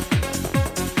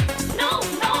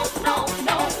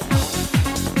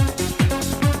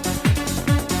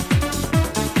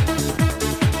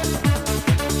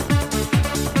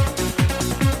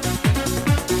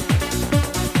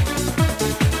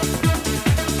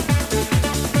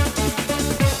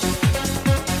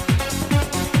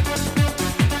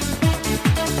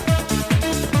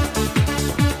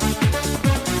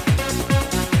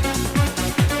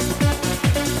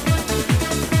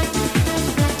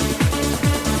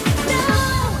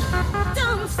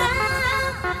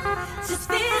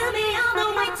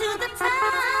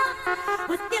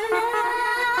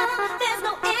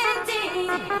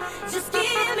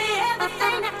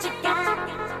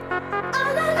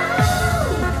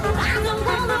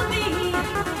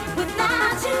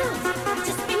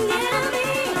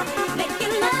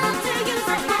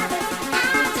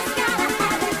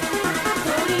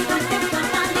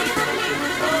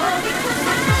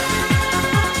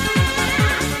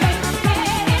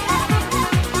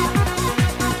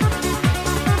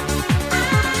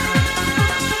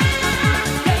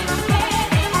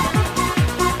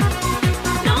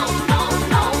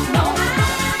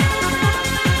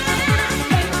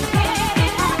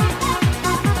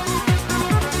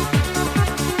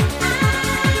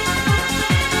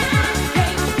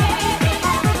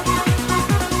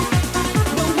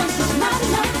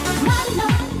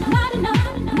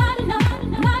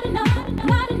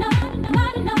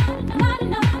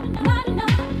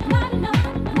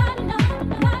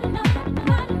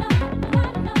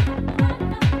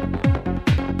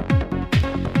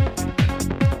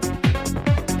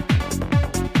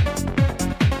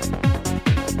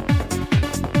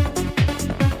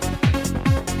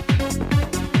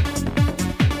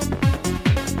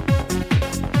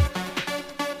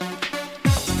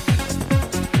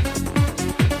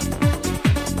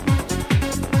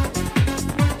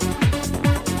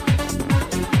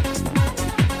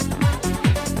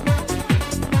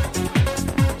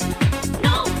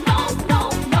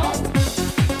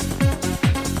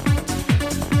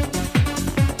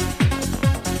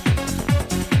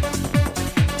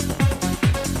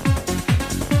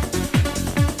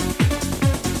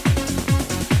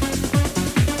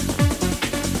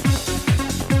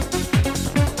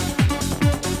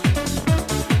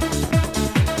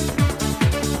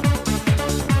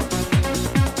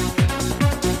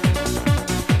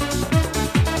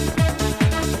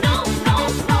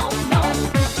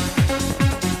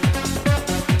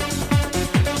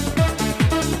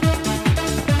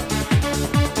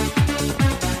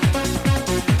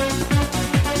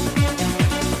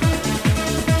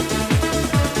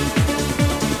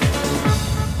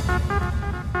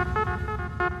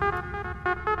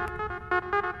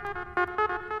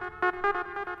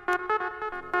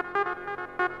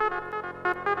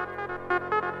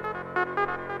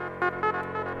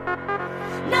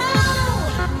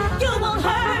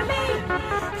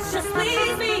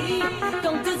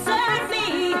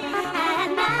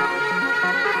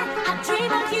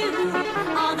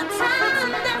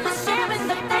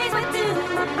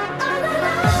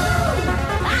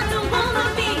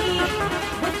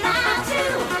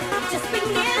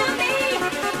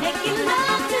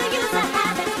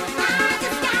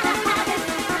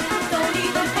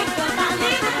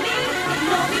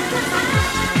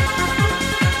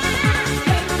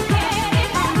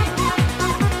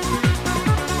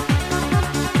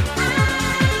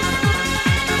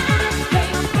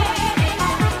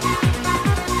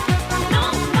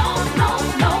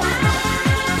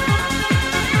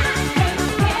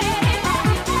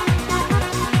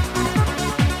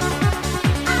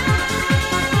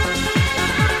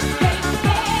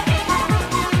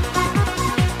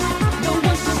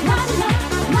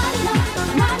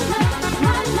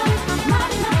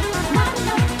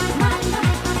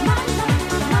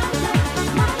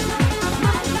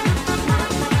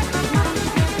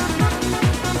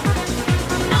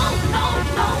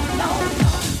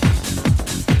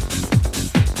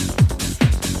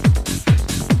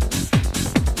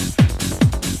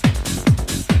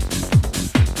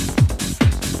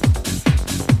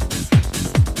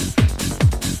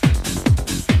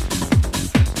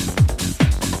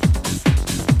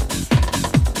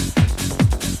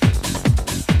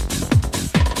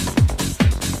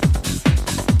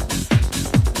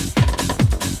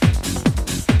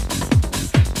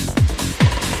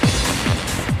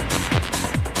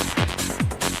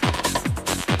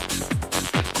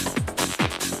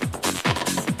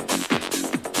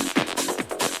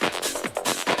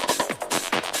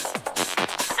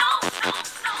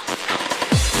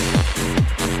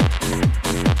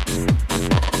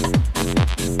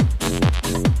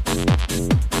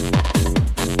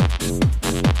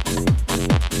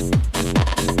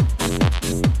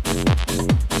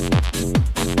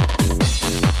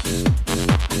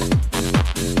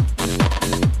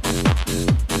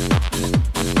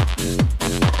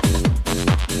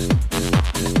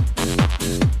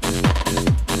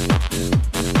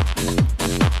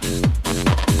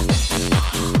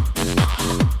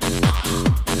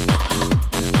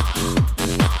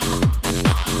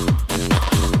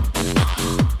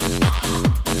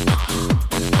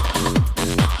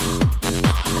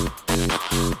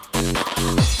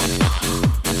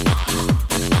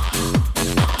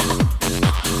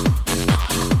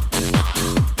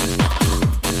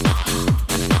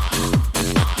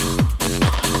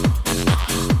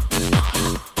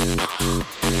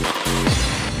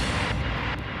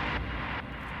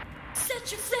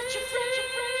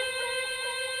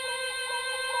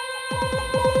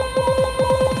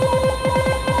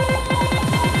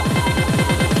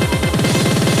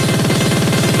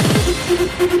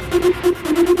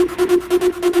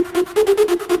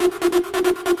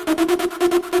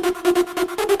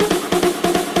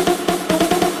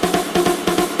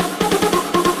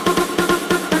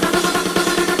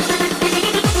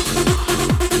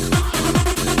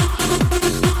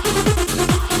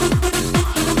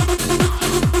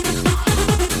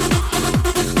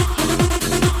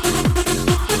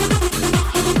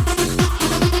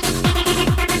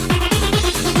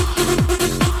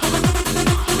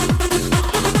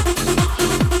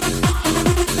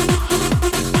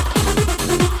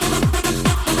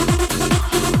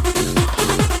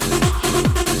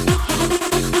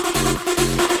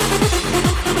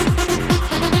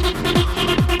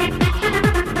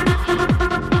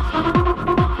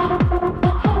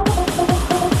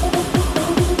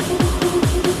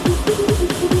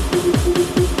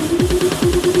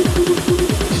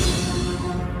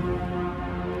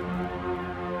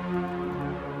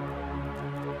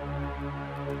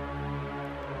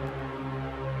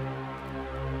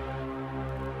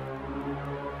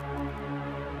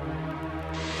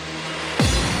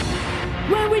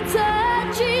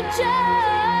 future.